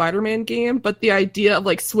about the Spider-Man game, but the idea of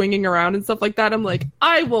like swinging around and stuff like that, I'm like,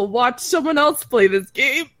 I will watch someone else play this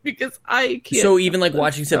game because I can't. So even like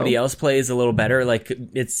watching somebody else play is a little better. Like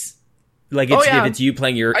it's if it's you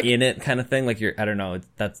playing, you're in it kind of thing. Like I don't know,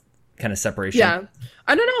 that's kind of separation. Yeah.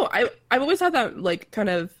 I don't know. I've always had that like kind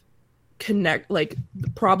of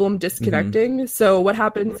problem disconnecting. So what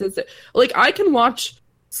happens is that, like I can watch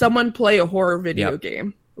someone play a horror video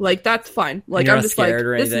game. Like, that's fine. Like, I'm just like,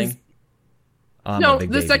 or this anything? is... No,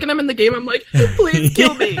 the second I'm in the game, I'm like, please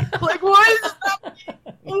kill me. Like, what?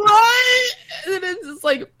 What? And it's just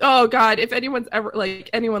like, oh, God, if anyone's ever, like,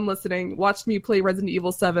 anyone listening, watched me play Resident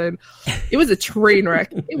Evil 7, it was a train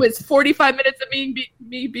wreck. It was 45 minutes of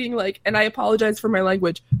me being like, and I apologize for my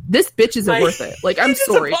language, this bitch isn't worth it. Like, I'm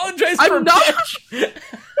sorry. I'm not...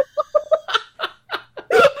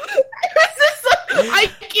 I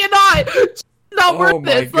cannot... not worth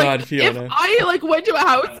this. God, like, Fiona. If I like went to a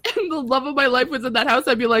house and the love of my life was in that house,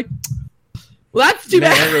 I'd be like, well, that's too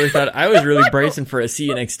bad. I really thought I was really bracing for a see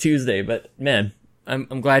you next Tuesday, but man,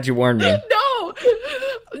 I'm glad you warned me.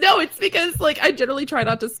 No, it's because like I generally try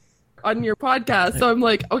not to on your podcast, so I'm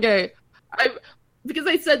like, okay, because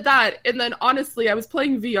I said that, and then honestly, I was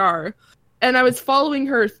playing VR, and I was following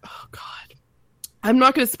her. Oh God, I'm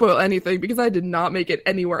not going to spoil anything because I did not make it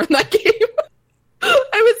anywhere in that game.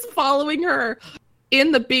 I was following her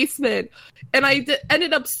in the basement, and I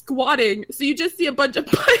ended up squatting. So you just see a bunch of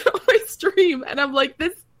blood on my stream, and I'm like,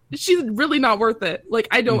 she's really not worth it. Like,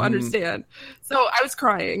 I don't understand. So I was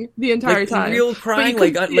crying the entire time. Real crying,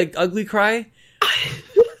 like ugly cry.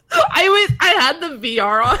 I had the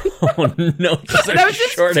VR on. Oh no! I was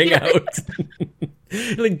just shorting out,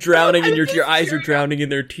 like drowning in your eyes are drowning in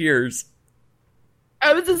their tears.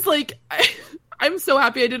 I was just like. I'm so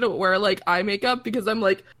happy I didn't wear like eye makeup because I'm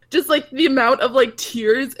like just like the amount of like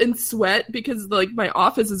tears and sweat because like my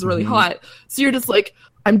office is really hot. So you're just like,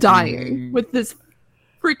 I'm dying with this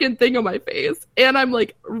freaking thing on my face. And I'm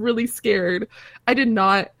like really scared.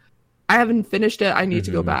 I haven't finished it. I need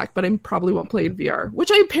to go back, but I probably won't play in VR, which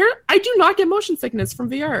I do not get motion sickness from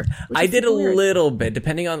VR. I did a little bit,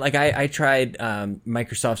 depending on, like, I tried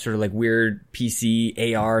Microsoft's sort of like weird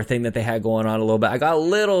PC AR thing that they had going on a little bit. I got a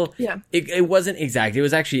little, it wasn't exact. It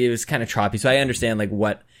was kind of choppy. So I understand like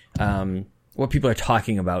what what people are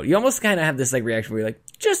talking about, you almost kind of have this like reaction where you're like,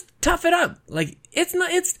 just tough it up. Like it's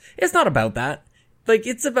not about that. Like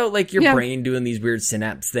it's about like your brain doing these weird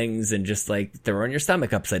synapse things and just like throwing your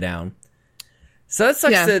stomach upside down. So that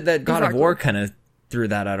sucks that God of War kind of threw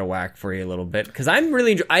that out of whack for you a little bit. Cause I'm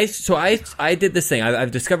really, I did this thing.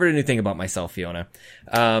 I've discovered a new thing about myself, Fiona.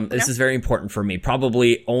 This is very important for me,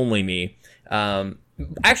 probably only me.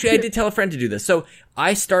 Actually, I did tell a friend to do this. So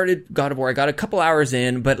I started God of War. I got a couple hours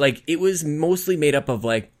in, but like it was mostly made up of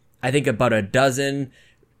like, I think about a dozen,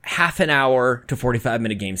 half an hour to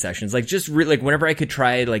 45-minute game sessions. Like just like whenever I could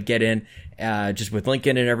try like get in, just with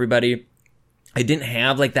Lincoln and everybody. I didn't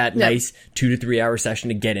have like that nice 2 to 3 hour session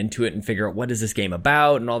to get into it and figure out what is this game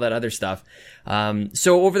about and all that other stuff.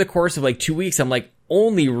 So over the course of like 2 weeks, I'm like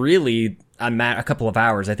only really I'm at a couple of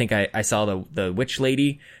hours. I think I saw the witch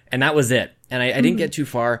lady and that was it. And I didn't get too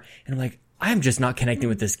far and I'm like, I'm just not connecting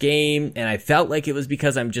with this game. And I felt like it was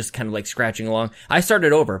because I'm just kind of like scratching along. I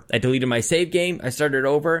started over. I deleted my save game. I started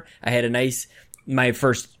over. I had a nice, my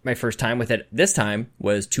first time with it this time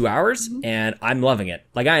was 2 hours and I'm loving it.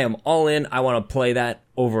 Like I am all in. I want to play that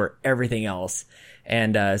over everything else.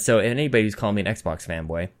 And, so anybody who's calling me an Xbox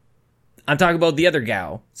fanboy, I'm talking about the other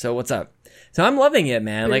gal. So what's up? So I'm loving it,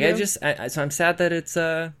 man. Like so I'm sad that it's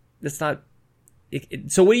not,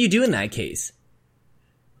 so what do you do in that case?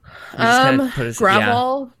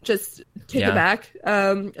 Gravel, just take it back.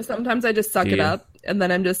 Sometimes I just suck it up and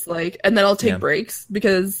then I'm just like, and then I'll take breaks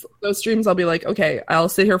because those streams I'll be like, okay, I'll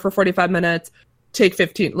sit here for 45 minutes, take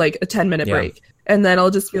 15, like a 10-minute break. And then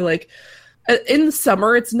I'll just be like, in the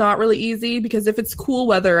summer, it's not really easy because if it's cool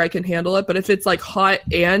weather, I can handle it. But if it's like hot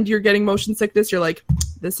and you're getting motion sickness, you're like,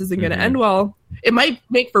 this isn't going to end well. It might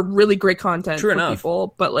make for really great content for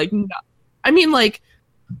people, but like, no. I mean, like,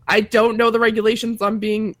 I don't know the regulations on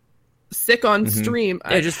being sick on stream.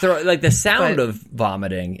 Yeah, just throw like the sound of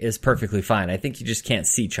vomiting is perfectly fine. I think you just can't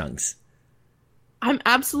see chunks. I'm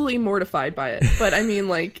absolutely mortified by it, but I mean,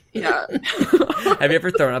 like, yeah. Have you ever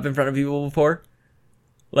thrown up in front of people before?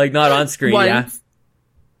 Like not on screen, Once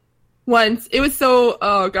it was so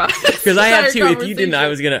god. Because I have too. If you didn't, I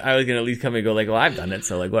was gonna at least come and go like, well, I've done it,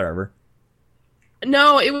 so like whatever.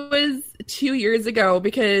 No, it was 2 years ago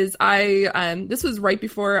because I this was right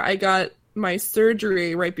before I got my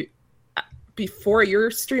surgery. Before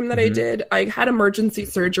your stream that I did, I had emergency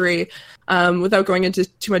surgery. Without going into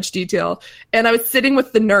too much detail, and I was sitting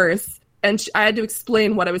with the nurse, and I had to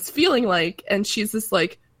explain what I was feeling like, and she's just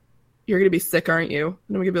like, "You're gonna be sick, aren't you?"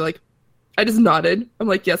 And I'm gonna be like, I just nodded. I'm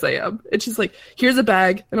like, yes, I am. And she's like, here's a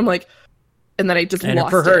bag. And I'm like, and then I just lost it. And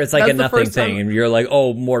for her, it's like a nothing thing. And you're like,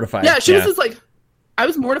 oh, mortified. Yeah, she was just like, I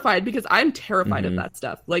was mortified because I'm terrified of that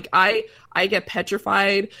stuff. Like, I get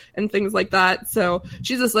petrified and things like that. So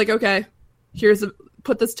she's just like, okay,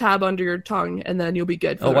 put this tab under your tongue and then you'll be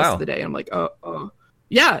good for the rest of the day. And I'm like, oh.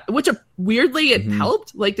 Yeah, which weirdly, it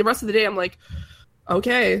helped. Like, the rest of the day, I'm like,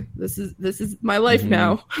 okay, this is my life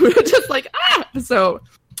now. Just like, So...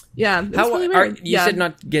 Yeah. You said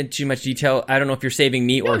not to get too much detail. I don't know if you're saving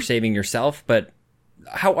me or saving yourself, but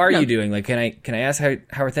how are you doing? Like, can I ask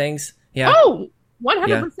how are things? Yeah. Oh,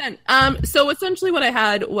 100%. So essentially what I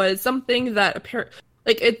had was something that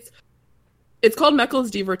it's called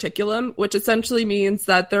Meckel's diverticulum, which essentially means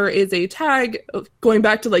that there is a tag going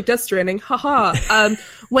back to like Death Stranding. Haha.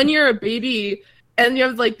 When you're a baby and you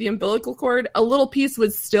have like the umbilical cord, a little piece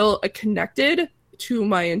was still connected to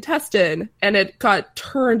my intestine and it got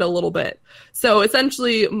turned a little bit. So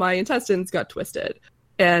essentially my intestines got twisted.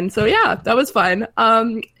 And so yeah, that was fun.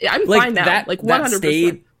 I'm fine now. Like 100%. That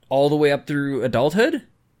stayed all the way up through adulthood?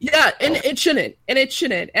 Yeah, and it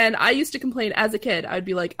shouldn't. And I used to complain as a kid. I'd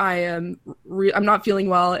be like, I'm not feeling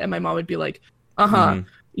well, and my mom would be like,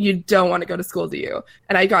 you don't want to go to school, do you?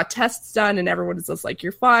 And I got tests done and everyone was just like,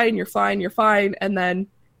 you're fine. And then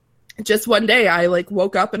just one day I like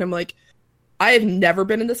woke up and I'm like, I have never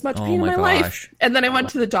been in this much pain in my life. And then I went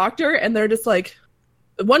to the doctor and they're just like,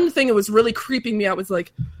 one thing that was really creeping me out was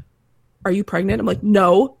like, are you pregnant? I'm like,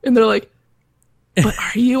 no. And they're like, but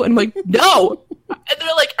are you? And I'm like, no. And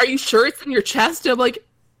they're like, are you sure it's in your chest? And I'm like,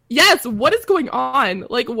 yes, what is going on?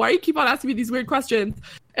 Like, why do you keep on asking me these weird questions?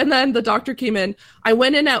 And then the doctor came in. I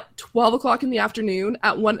went in at 12 o'clock in the afternoon.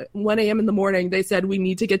 At 1 a.m. in the morning, they said, we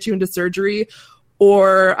need to get you into surgery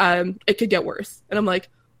or it could get worse. And I'm like,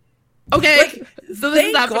 okay, like, so this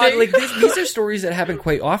is happening. God, like these are stories that happen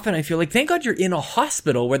quite often. I feel like, thank God you're in a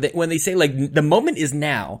hospital where when they say like the moment is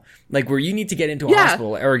now, like where you need to get into a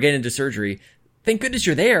hospital or get into surgery. Thank goodness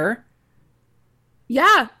you're there.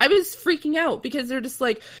 Yeah, I was freaking out because they're just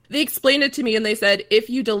like, they explained it to me and they said, if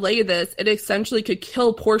you delay this, it essentially could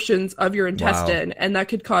kill portions of your intestine and that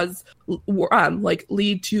could cause, like,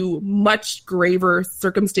 lead to much graver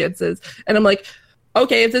circumstances. And I'm like,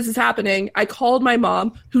 okay, if this is happening, I called my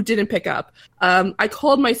mom who didn't pick up. I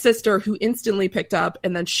called my sister who instantly picked up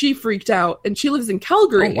and then she freaked out and she lives in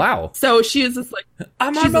Calgary. Oh, wow. So she was just like,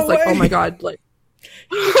 she's just like, oh my God, like,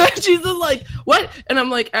 she's just like, what? And I'm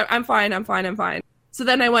like, I'm fine. So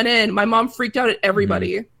then I went in. My mom freaked out at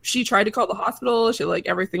everybody. Mm-hmm. She tried to call the hospital. She like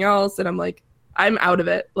everything else. And I'm like, I'm out of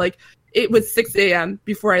it. Like, it was 6 a.m.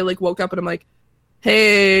 before I like woke up and I'm like,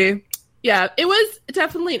 hey, yeah, it was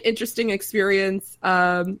definitely an interesting experience.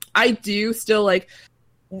 I do still like,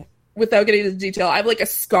 without getting into detail, I have like a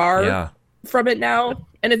scar from it now.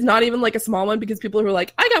 And it's not even like a small one because people who are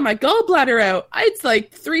like, I got my gallbladder out. It's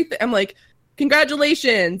like I'm like,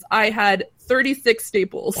 congratulations. I had 36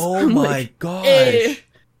 staples. Oh my like, gosh. hey.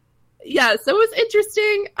 Yeah, so it was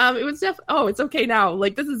interesting. It was it's okay now.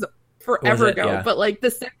 Like, this is forever ago. Yeah. But like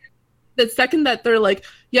the second that they're like,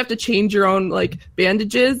 you have to change your own like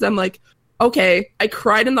bandages, I'm like, okay. I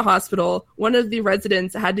cried in the hospital. One of the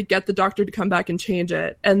residents had to get the doctor to come back and change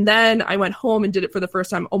it. And then I went home and did it for the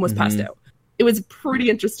first time, almost passed out. It was pretty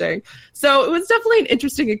interesting. So it was definitely an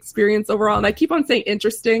interesting experience overall. And I keep on saying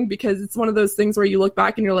interesting because it's one of those things where you look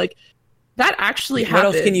back and you're like, that actually happened.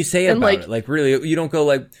 What else can you say about it? Like, really, you don't go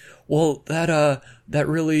like, well, that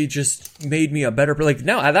really just made me a better, like,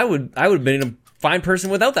 no, I would have been a fine person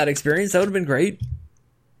without that experience. That would have been great.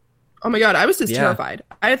 Oh my God, I was just terrified.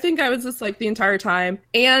 I think I was just like the entire time.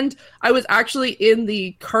 And I was actually in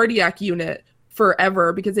the cardiac unit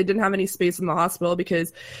forever because they didn't have any space in the hospital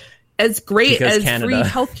because as great as Canada. Free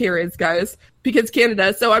healthcare is, guys, because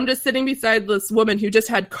Canada. So I'm just sitting beside this woman who just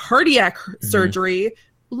had cardiac surgery.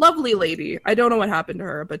 Lovely lady. I don't know what happened to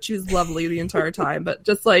her, but she was lovely the entire time. But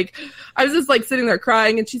just like, I was just like sitting there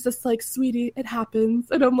crying and she's just like, sweetie, it happens.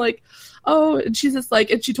 And I'm like, oh, and she's just like,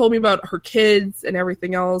 and she told me about her kids and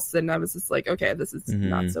everything else. And I was just like, okay, this is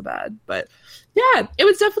not so bad. But yeah, it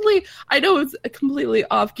was definitely, I know it's a completely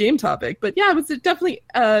off game topic, but yeah, it was definitely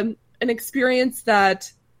an experience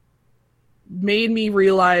that made me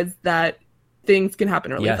realize that things can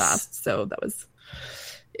happen really fast. So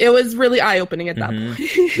it was really eye-opening at that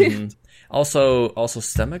point. Also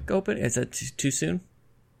stomach opening. Is that too soon?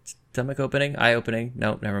 Stomach opening? Eye-opening?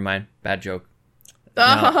 No, never mind. Bad joke.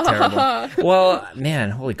 No, terrible. Well, man,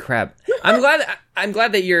 holy crap. I'm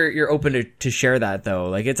glad that you're open to share that though.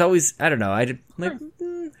 Like, it's always, I don't know.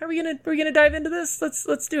 Are we gonna dive into this?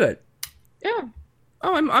 Let's do it. Yeah.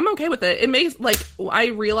 Oh, I'm okay with it. It makes I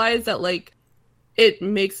realize that it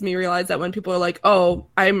makes me realize that when people are like, oh,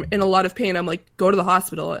 I'm in a lot of pain, I'm like, go to the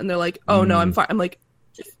hospital. And they're like, oh, no, I'm fine. I'm like,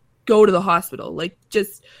 just go to the hospital. Like,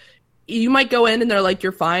 just, you might go in and they're like,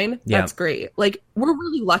 you're fine. Yeah. That's great. Like, we're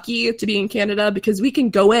really lucky to be in Canada because we can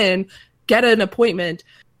go in, get an appointment,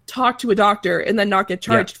 talk to a doctor, and then not get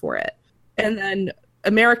charged for it. And then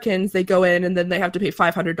Americans, they go in and then they have to pay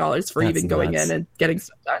 $500 for even going in and getting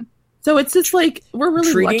stuff done. So it's just like, we're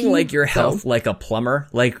really treating lucky, like your health like a plumber.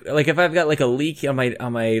 Like if I've got like a leak on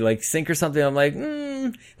my like sink or something, I'm like,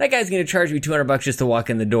 that guy's going to charge me $200 just to walk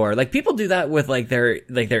in the door. Like, people do that with like their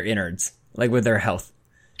innards, like with their health.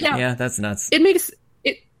 Yeah, that's nuts. It makes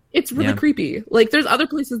it's really creepy. Like, there's other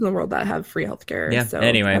places in the world that have free healthcare. Yeah. So,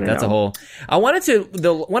 anyway, that's a whole. I wanted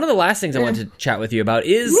to one of the last things I wanted to chat with you about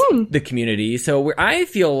is the community. So I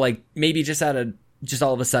feel like maybe just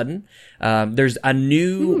all of a sudden, there's a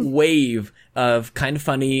new wave of kind of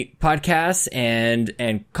funny podcasts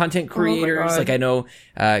and content creators. Like, I know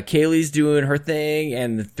Kaylee's doing her thing,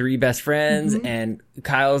 and the Three Best Friends, and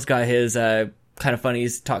Kyle's got his kind of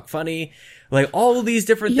funnies talk funny. Like, all of these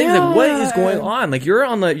different things. Like, what is going on? Like, you're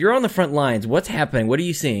on the front lines. What's happening? What are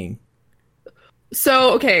you seeing?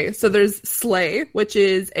 So there's Slay, which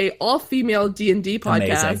is a all-female D&D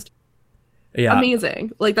podcast. Amazing. Yeah.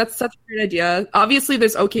 Amazing. Like, that's such a great idea. Obviously,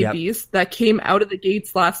 there's OK Beast that came out of the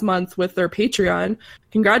gates last month with their Patreon.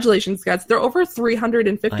 Congratulations, guys. They're over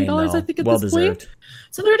 $350, I think, at this point.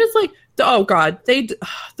 So they're just like, oh God,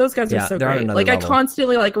 those guys are so great. Like, level. I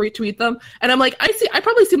constantly like retweet them, and I'm like, I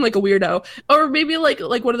probably seem like a weirdo, or maybe like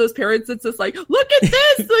one of those parents that's just like, look at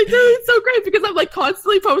this, like, it's so great, because I'm like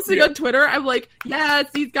constantly posting on Twitter. I'm like, yes,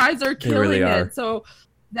 these guys are killing it. So.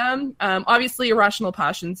 Them, obviously, Irrational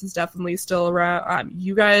Passions is definitely still around.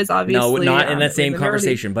 You guys, obviously, no, not in that same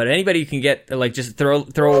conversation. But anybody you can get, like, just throw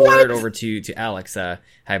a word over to Alex. Hi,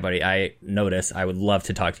 buddy. I notice. I would love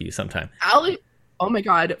to talk to you sometime. Alex, oh my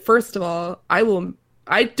God! First of all, I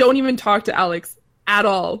don't even talk to Alex at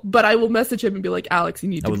all, but I will message him and be like, Alex, you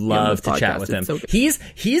need to I would be on love this to chat podcast. with him. It's so good.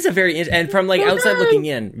 He's a very, and from like So outside good. looking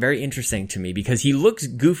in, very interesting to me because he looks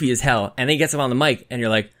goofy as hell and then he gets him on the mic and you're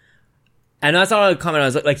like, and that's all I comment. I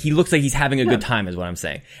was like, he looks like he's having a good time is what I'm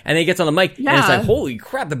saying. And then he gets on the mic and it's like, holy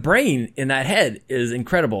crap, the brain in that head is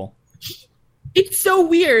incredible. It's so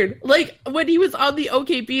weird. Like when he was on the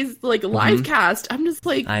OKB's like live cast, I'm just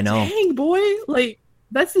like, I know. Dang boy, like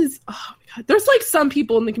this is. Oh my god. There's like some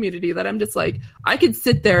people in the community that I'm just like, I could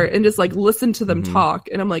sit there and just like listen to them talk,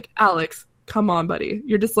 and I'm like, Alex, come on, buddy,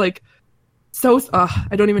 you're just like so.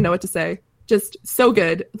 I don't even know what to say. Just so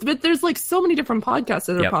good. But there's like so many different podcasts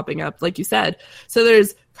that are popping up, like you said. So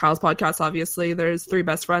there's Kyle's podcast, obviously. There's Three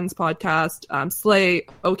Best Friends podcast, Slay,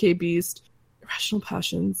 OK Beast. Irrational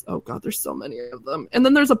Passions. Oh god, there's so many of them. And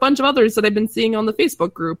then there's a bunch of others that I've been seeing on the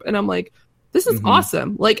Facebook group, and I'm like, this is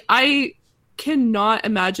awesome. Like I cannot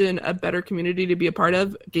imagine a better community to be a part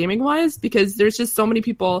of gaming wise, because there's just so many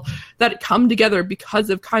people that come together because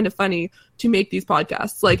of Kind of Funny to make these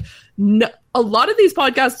podcasts. Like a lot of these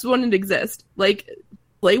podcasts wouldn't exist. Like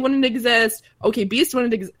Play wouldn't exist. Okay, Beast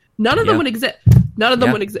wouldn't exist. None of them would exist. None of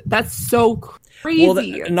them would exist. That's so crazy.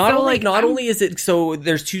 Well, not only is it so,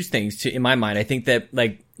 there's two things in my mind. I think that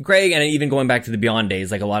like Greg, and even going back to the Beyond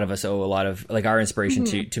days, like a lot of us owe a lot of like our inspiration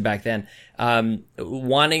to back then.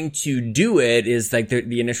 Wanting to do it is like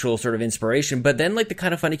the initial sort of inspiration, but then like the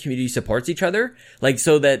Kind of Funny community supports each other, like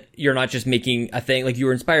so that you're not just making a thing, like you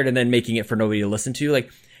were inspired and then making it for nobody to listen to.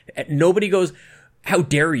 Like nobody goes, how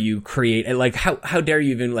dare you create, like, how dare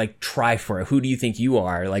you even, like, try for it? Who do you think you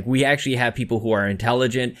are? Like, we actually have people who are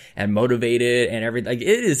intelligent and motivated and everything. Like,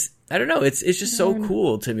 it is, I don't know, it's just so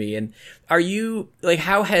cool to me. And are you, like,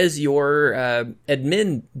 how has your,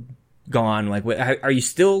 admin gone? Like, are you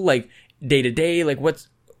still, like, day to day? Like,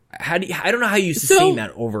 I don't know how you sustain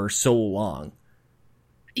that over so long.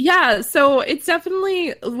 Yeah, so it's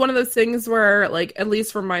definitely one of those things where, like, at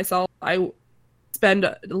least for myself, I spend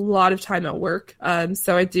a lot of time at work.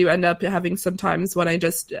 So I do end up having some times when I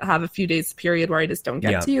just have a few days period where I just don't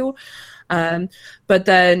get to. But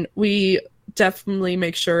then we definitely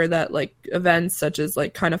make sure that like events such as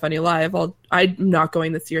like Kind of Funny Live, I'm not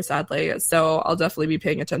going this year, sadly. So I'll definitely be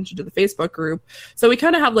paying attention to the Facebook group. So we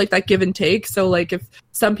kind of have like that give and take. So like if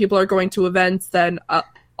some people are going to events, then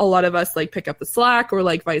a lot of us like pick up the slack, or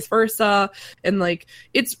like vice versa. And like,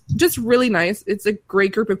 it's just really nice. It's a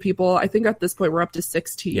great group of people. I think at this point we're up to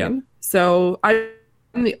 16. Yeah. So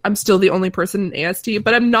I'm still the only person in AST,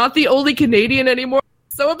 but I'm not the only Canadian anymore.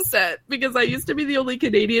 I'm so upset because I used to be the only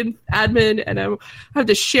Canadian admin, and I have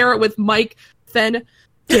to share it with Mike Fenn.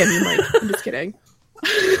 Damn you, Mike. I'm just kidding.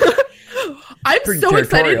 I'm so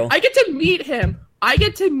excited. I get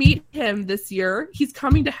to meet him this year. He's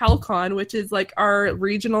coming to HellCon, which is like our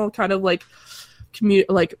regional kind of like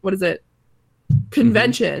what is it?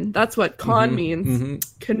 Convention. That's what con means.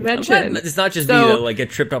 Convention. It's not just me that like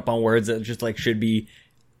get tripped up on words that just like should be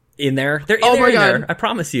in there. They're in there. I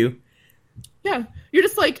promise you. Yeah. You're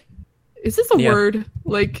just like, is this a word?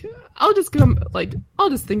 Like, I'll just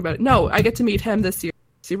think about it. No, I get to meet him this year.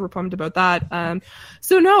 Super pumped about that.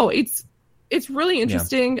 So no, it's really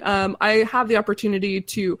interesting. I have the opportunity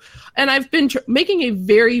to, and I've been making a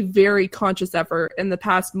very, very conscious effort in the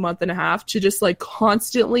past month and a half to just like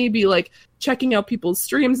constantly be like checking out people's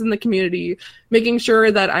streams in the community, making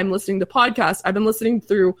sure that I'm listening to podcasts. I've been listening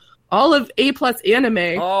through all of A+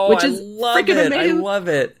 Anime, which is freaking amazing. I love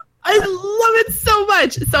it. I love it so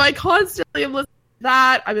much. So I constantly am listening to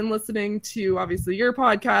that. I've been listening to obviously your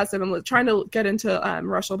podcast. I've been trying to get into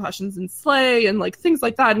Irrational Passions and Slay and like things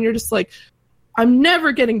like that. And you're just like, I'm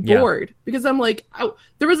never getting bored because I'm like,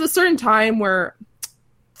 there was a certain time where,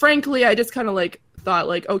 frankly, I just kind of like thought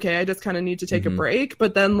like, okay, I just kind of need to take a break.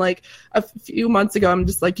 But then like a few months ago, I'm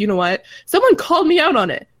just like, you know what? Someone called me out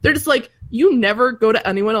on it. They're just like, you never go to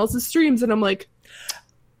anyone else's streams. And I'm like,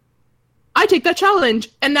 I take that challenge.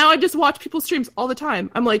 And now I just watch people's streams all the time.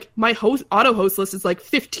 I'm like, my auto host list is like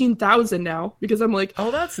 15,000 now because I'm like,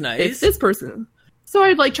 oh, that's nice. It's this person. So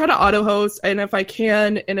I'd like try to auto host, and if I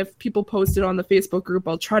can, and if people post it on the Facebook group,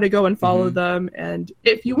 I'll try to go and follow them. And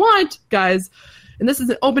if you want, guys, and this is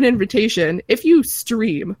an open invitation, if you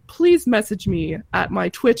stream, please message me at my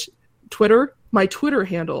Twitter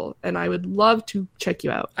handle, and I would love to check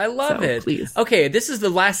you out. I love it. Please. Okay, this is the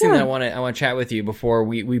last thing that I want to chat with you before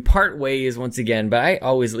we part ways once again. But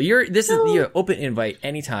this is the open invite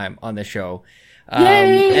anytime on the show.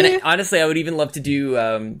 And honestly, I would even love to do,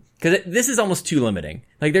 cause this is almost too limiting.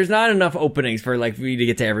 Like there's not enough openings for like me to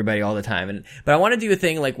get to everybody all the time. But I want to do a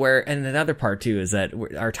thing like and another part too is that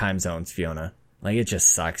our time zones, Fiona, like it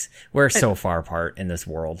just sucks. We're so far apart in this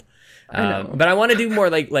world. But I want to do more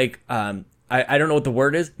like, I don't know what the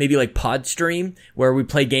word is, maybe like pod stream where we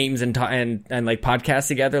play games and like podcasts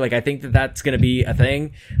together. Like I think that's going to be a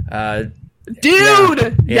thing.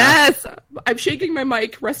 Dude, yes. I'm shaking my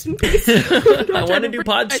mic. Rest in peace. I want to do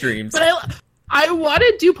pod streams. But I want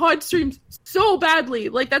to do pod streams so badly.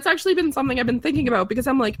 Like, that's actually been something I've been thinking about because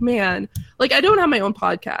I'm like, man, like, I don't have my own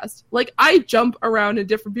podcast. Like, I jump around in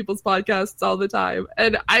different people's podcasts all the time.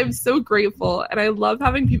 And I'm so grateful. And I love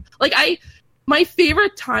having people. Like, my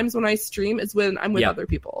favorite times when I stream is when I'm with other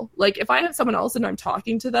people. Like, if I have someone else and I'm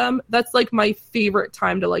talking to them, that's, like, my favorite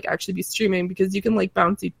time to, like, actually be streaming because you can, like,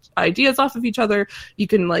 bounce ideas off of each other. You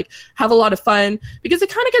can, like, have a lot of fun because it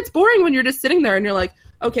kind of gets boring when you're just sitting there and you're like,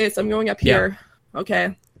 okay, so I'm going up here.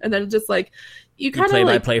 Okay. And then just, like, you kind of, play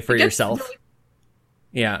like... by play for yourself. Really...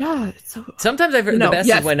 Yeah. Yeah. So... Sometimes I've heard the best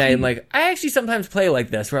is when I'm like, I actually sometimes play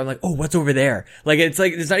like this where I'm like, oh, what's over there? Like, it's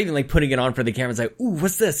not even, like, putting it on for the camera. It's like, ooh,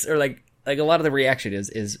 what's this? Or, like a lot of the reaction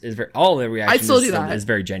is very, all the reaction I still do that. Is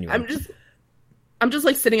very genuine. I'm just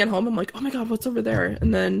like sitting at home. I'm like, oh my God, what's over there?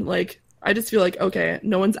 And then like, I just feel like, okay,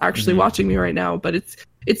 no one's actually watching me right now, but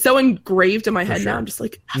it's so engraved in my head now. I'm just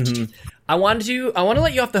like, I have to do this. I want to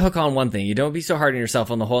let you off the hook on one thing. You don't be so hard on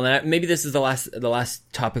yourself on the whole. And maybe this is the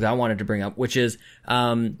last topic I wanted to bring up, which is,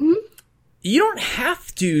 you don't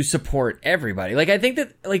have to support everybody. Like, I think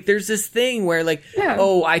that, like, there's this thing where, like,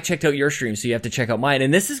 oh, I checked out your stream, so you have to check out mine.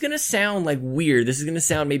 And this is gonna sound, like, weird. This is gonna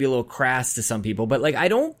sound maybe a little crass to some people. But, like, I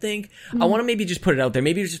don't think... I want to maybe just put it out there.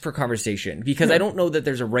 Maybe it's just for conversation. Because I don't know that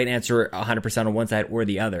there's a right answer 100% on one side or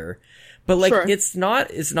the other. But, like, it's not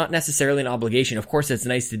necessarily an obligation. Of course, it's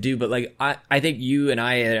nice to do. But, like, I think you and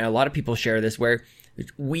I and a lot of people share this where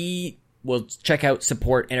we will check out,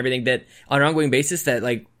 support, and everything that, on an ongoing basis, that,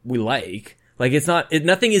 like, we like it's not,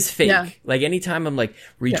 nothing is fake. Yeah. Like anytime I'm like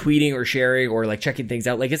retweeting or sharing or like checking things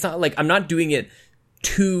out, like it's not like I'm not doing it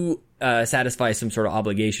to satisfy some sort of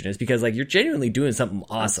obligation. It's because like you're genuinely doing something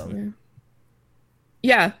awesome.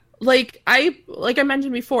 Yeah. Like I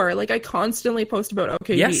mentioned before, like I constantly post about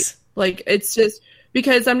OKB. Yes. Like it's just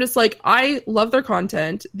because I'm just like, I love their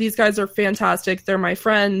content. These guys are fantastic. They're my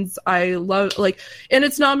friends. I love and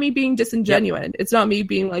it's not me being disingenuous. Yep. It's not me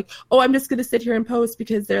being like, oh, I'm just going to sit here and post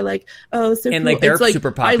because they're like, oh, so and cool. Like they're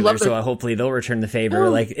super popular. So hopefully they'll return the favor.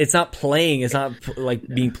 Oh. Like it's not playing. It's not like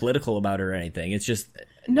being political about it or anything. It's just.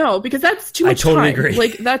 No, because that's too much time. I totally agree.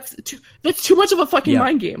 Like that's too much of a fucking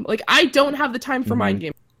mind game. Like I don't have the time for mind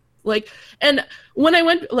games. Like, and when I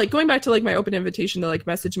went, like, going back to, like, my open invitation to, like,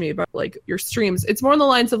 message me about, like, your streams, it's more on the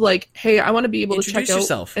lines of, like, hey, I want to be able to check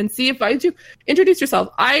out and see if I do. Introduce yourself.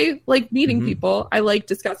 I like meeting people. I like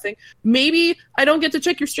discussing. Maybe I don't get to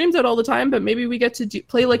check your streams out all the time, but maybe we get to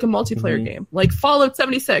play, like, a multiplayer game. Like, Fallout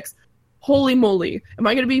 76. Holy moly. Am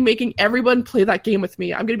I going to be making everyone play that game with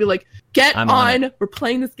me? I'm going to be like, get on. We're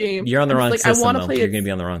playing this game. You're on the wrong system, I want to play You're going to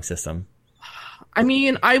be on the wrong system. I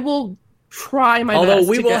mean, I will... try my Although best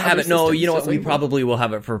we to will get have it. No, you know what? We like probably will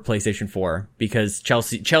have it for PlayStation 4 because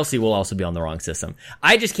Chelsea will also be on the wrong system.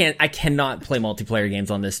 I cannot play multiplayer games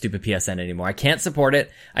on this stupid PSN anymore. I can't support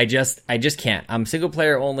it. I just can't. I'm single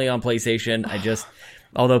player only on PlayStation.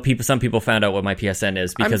 Although some people found out what my PSN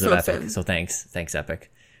is because of Epic. So thanks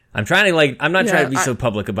Epic. I'm trying to I'm not trying to be so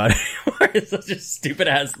public about it anymore. It's such a stupid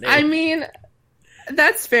ass name. I mean,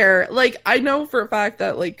 that's fair. Like, I know for a fact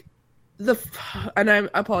that like, and I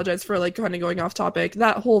apologize for like kind of going off topic.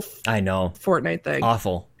 That whole I know Fortnite thing,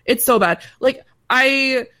 awful. It's so bad. Like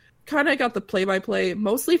I kind of got the play-by-play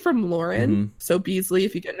mostly from Lauren. So Beasley,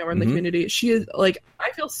 if you get know her in the community, she is like,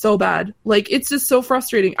 I feel so bad. Like it's just so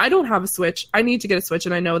frustrating. I don't have a Switch. I need to get a Switch,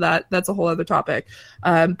 and I know that's a whole other topic.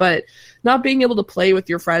 But not being able to play with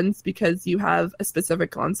your friends because you have a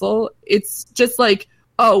specific console, it's just like,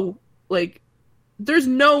 oh, like. There's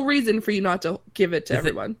no reason for you not to give it to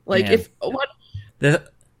everyone. Like,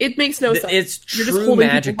 it makes no sense. It's true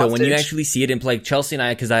magic, though, when you actually see it in play. Like, Chelsea and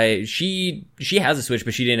I, because she has a Switch,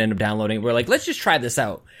 but she didn't end up downloading. We're like, let's just try this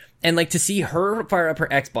out. And, like, to see her fire up her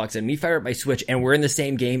Xbox and me fire up my Switch, and we're in the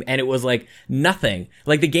same game, and it was, like, nothing.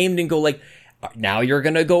 Like, the game didn't go, like, now you're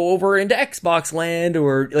gonna go over into Xbox land,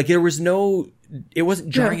 or, like, there was no... It wasn't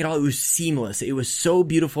jarring at all. It was seamless. It was so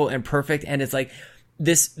beautiful and perfect, and it's like...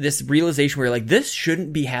 This realization where you're like, this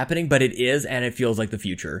shouldn't be happening, but it is, and it feels like the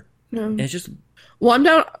future. And it's just... Well, I'm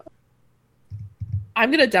gonna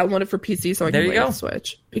download it for PC so I can play on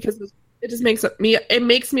Switch. Because it just makes me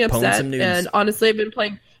upset. And honestly,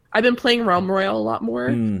 I've been playing Realm Royale a lot more.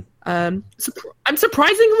 I'm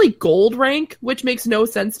surprisingly gold rank, which makes no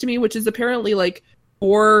sense to me, which is apparently like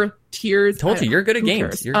 4 tiers. Told you, you're good at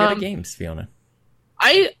games. You're good at games, Fiona.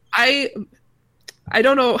 I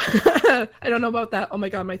don't know. I don't know about that. Oh my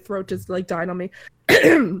god, my throat just like died on me.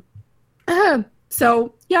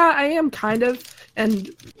 So yeah, I am kind of, and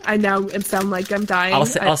I now sound like I'm dying.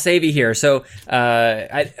 I'll save you here. So,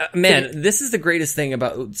 man, this is the greatest thing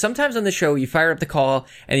about, sometimes on the show, you fire up the call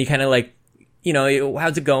and you kind of like,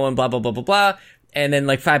 how's it going? Blah, blah, blah, blah, blah. And then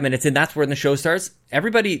like 5 minutes in, that's when the show starts.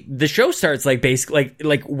 The show starts like basically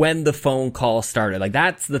like when the phone call started. Like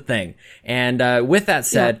that's the thing. And, with that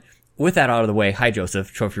said, with that out of the way, hi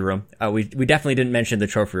Joseph, Trophy Room. We definitely didn't mention the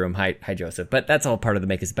Trophy Room. Hi Joseph, but that's all part of the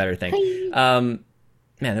Make Us Better thing. Hi.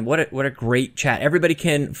 Man, what a great chat. Everybody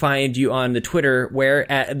can find you on the Twitter,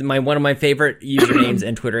 where at one of my favorite usernames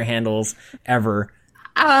and Twitter handles ever.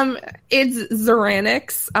 It's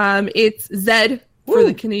Zeranix. It's Zed for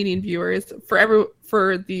the Canadian viewers.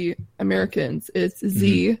 For the Americans, it's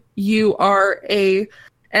ZURANIIX.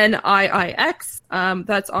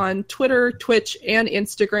 That's on Twitter, Twitch, and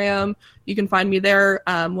Instagram. You can find me there.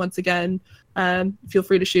 Once again, feel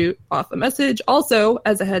free to shoot off a message. Also,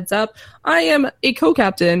 as a heads up, I am a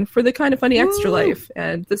co-captain for the Kind of Funny Extra Life,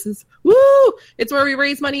 and this is it's where we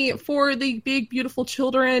raise money for the big, beautiful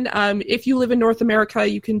children. If you live in North America,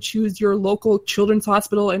 you can choose your local children's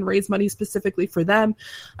hospital and raise money specifically for them.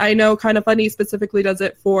 I know Kind of Funny specifically does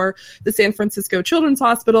it for the San Francisco Children's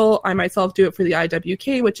Hospital. I myself do it for the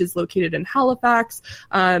IWK, which is located in Halifax.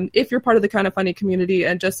 If you're part of the Kind of Funny community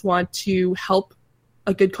and just want to help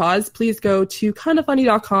a good cause, please go to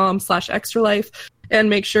kindoffunny.com/extralife and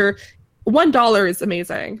make sure $1 is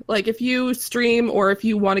amazing. Like if you stream, or if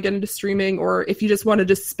you want to get into streaming, or if you just want to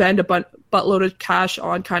just spend a buttload of cash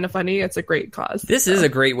on Kind of Funny, it's a great cause. This is a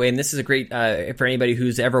great way, and this is a great, for anybody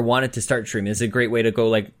who's ever wanted to start streaming, it's a great way to go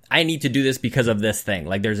like, I need to do this because of this thing.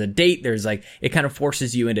 Like there's a date, there's like, it kind of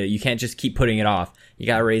forces you into it. You can't just keep putting it off. You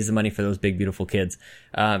gotta raise the money for those big, beautiful kids.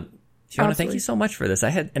 Fiona, thank you so much for this. I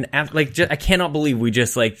had I cannot believe we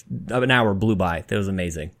just like an hour blew by. That was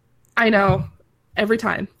amazing. I know. Every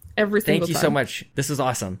time. Every single time. Thank you so much. This is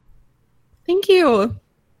awesome. Thank you.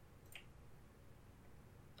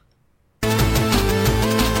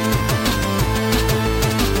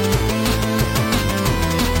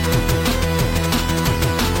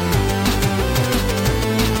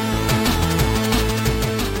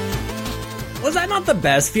 Was that not the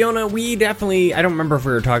best, Fiona? We definitely, I don't remember if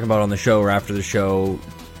we were talking about on the show or after the show,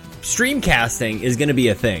 streamcasting is going to be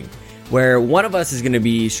a thing where one of us is going to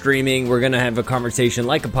be streaming. We're going to have a conversation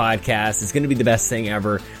like a podcast. It's going to be the best thing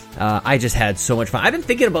ever. I just had so much fun. I've been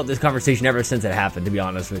thinking about this conversation ever since it happened, to be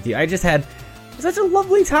honest with you. I just had such a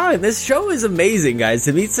lovely time. This show is amazing, guys,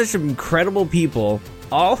 to meet such incredible people,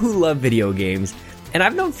 all who love video games. And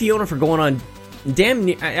I've known Fiona for going on damn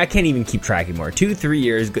near, I can't even keep track anymore. 2-3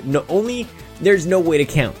 years. There's no way to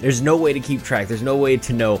count. There's no way to keep track. There's no way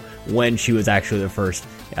to know when she was actually the first,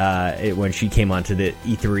 when she came onto the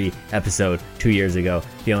E3 episode 2 years ago.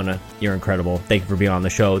 Fiona, you're incredible. Thank you for being on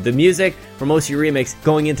the show. The music from OC Remix,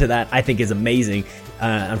 going into that, I think is amazing.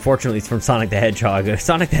 Unfortunately, it's from Sonic the Hedgehog.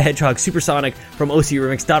 Sonic the Hedgehog, Supersonic from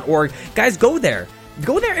OCRemix.org. Guys, go there.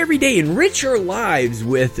 Go there every day. Enrich your lives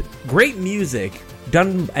with great music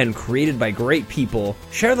done and created by great people.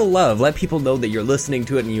 Share the love. Let people know that you're listening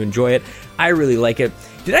to it and you enjoy it. I really like it.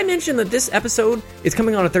 Did I mention that this episode is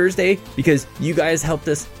coming on a Thursday because you guys helped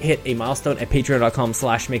us hit a milestone at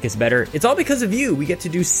patreon.com/makeusbetter? It's all because of you. We get to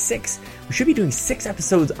do 6. We should be doing 6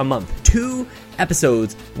 episodes a month. 2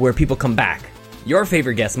 episodes where people come back. Your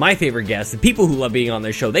favorite guests, my favorite guests, the people who love being on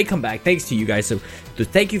this show, they come back thanks to you guys. So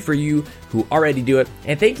thank you for you who already do it.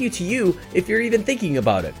 And thank you to you if you're even thinking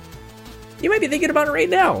about it. You might be thinking about it right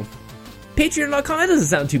now. Patreon.com, that doesn't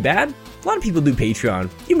sound too bad. A lot of people do Patreon.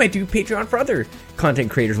 You might do Patreon for other content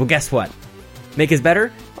creators. Well, guess what? Make Us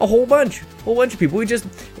Better? A whole bunch of people.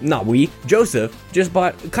 Joseph just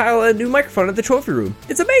bought Kyle a new microphone at the Trophy Room.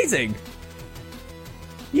 It's amazing.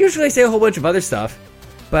 Usually I say a whole bunch of other stuff,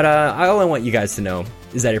 but all I want you guys to know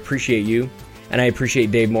is that I appreciate you, and I appreciate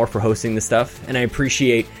Dave Moore for hosting the stuff, and I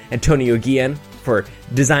appreciate Antonio Guillen for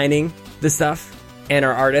designing the stuff, and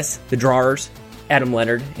our artists, the drawers, Adam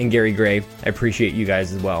Leonard and Gary Gray. I appreciate you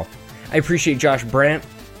guys as well. I appreciate Josh Brandt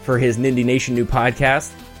for his Nindy Nation new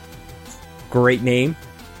podcast. Great name.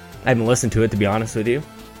 I haven't listened to it, to be honest with you,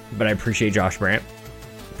 but I appreciate Josh Brandt.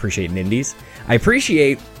 Appreciate Nindies. I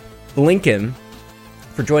appreciate Lincoln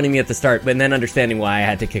for joining me at the start, but then understanding why I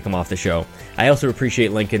had to kick him off the show. I also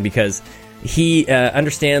appreciate Lincoln because he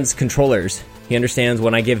understands controllers. He understands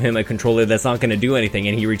when I give him a controller that's not going to do anything,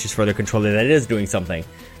 and he reaches for the controller that is doing something.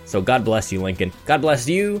 So God bless you, Lincoln. God bless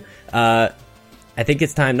you. I think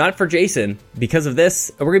it's time, not for Jason, because of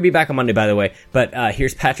this. We're going to be back on Monday, by the way, but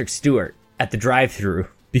here's Patrick Stewart at the drive-thru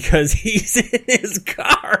because he's in his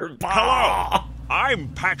car. Hello, I'm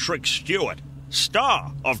Patrick Stewart,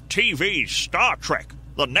 star of TV's Star Trek: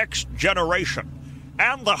 The Next Generation.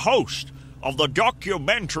 and the host of the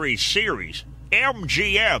documentary series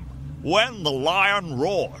MGM, When the Lion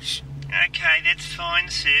Roars. Okay, that's fine,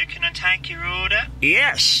 sir. Can I take your order?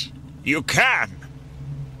 Yes, you can.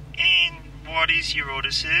 And what is your order,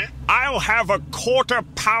 sir? I'll have a quarter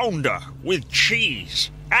pounder with cheese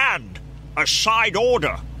and a side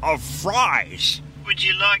order of fries Would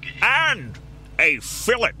you like and a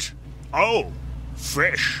fillet. Oh,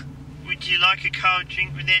 fish. Would you like a cold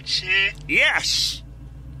drink with that, sir? Yes,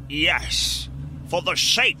 yes. For the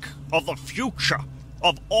sake of the future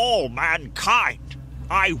of all mankind,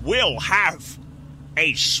 I will have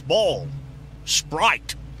a small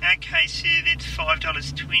Sprite. Okay, sir, that's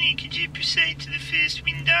 $5.20. Could you proceed to the first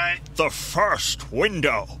window? The first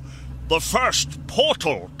window. The first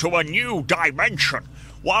portal to a new dimension.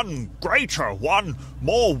 One greater, one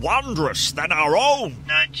more wondrous than our own.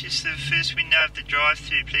 No, just the first window of the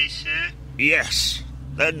drive-thru, please, sir. Yes,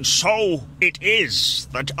 then so it is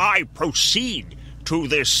that I proceed to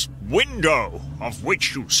this window of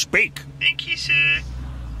which you speak. Thank you, sir.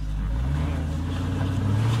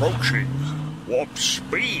 Approaching warp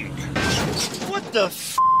speed. What the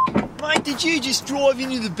f***? Mate, did you just drive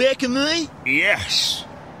into the back of me? Yes,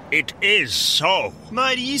 it is so.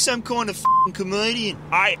 Mate, are you some kind of f***ing comedian?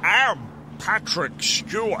 I am Patrick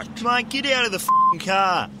Stewart. Mate, get out of the f***ing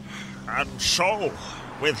car. And so,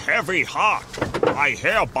 with heavy heart, I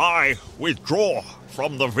hereby withdraw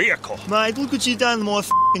from the vehicle. Mate, look what you done to my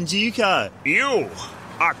f***ing Duco. You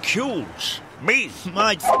accuse me.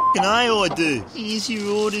 Mate, f***ing I do. Here's your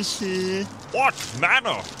order, sir. What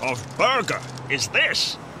manner of burger is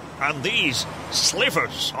this? And these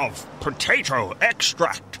slivers of potato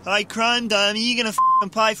extract? Hey, Chrome Dome, are you gonna f***ing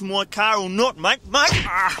pay for my car or not, mate?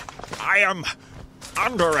 I am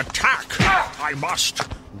under attack. I must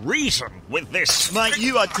reason with this. Mate,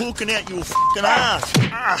 you are talking out your f***ing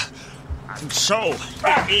ass. And so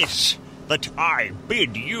it is that I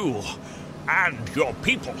bid you and your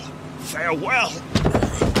people farewell.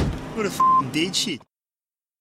 What a f***ing dead shit.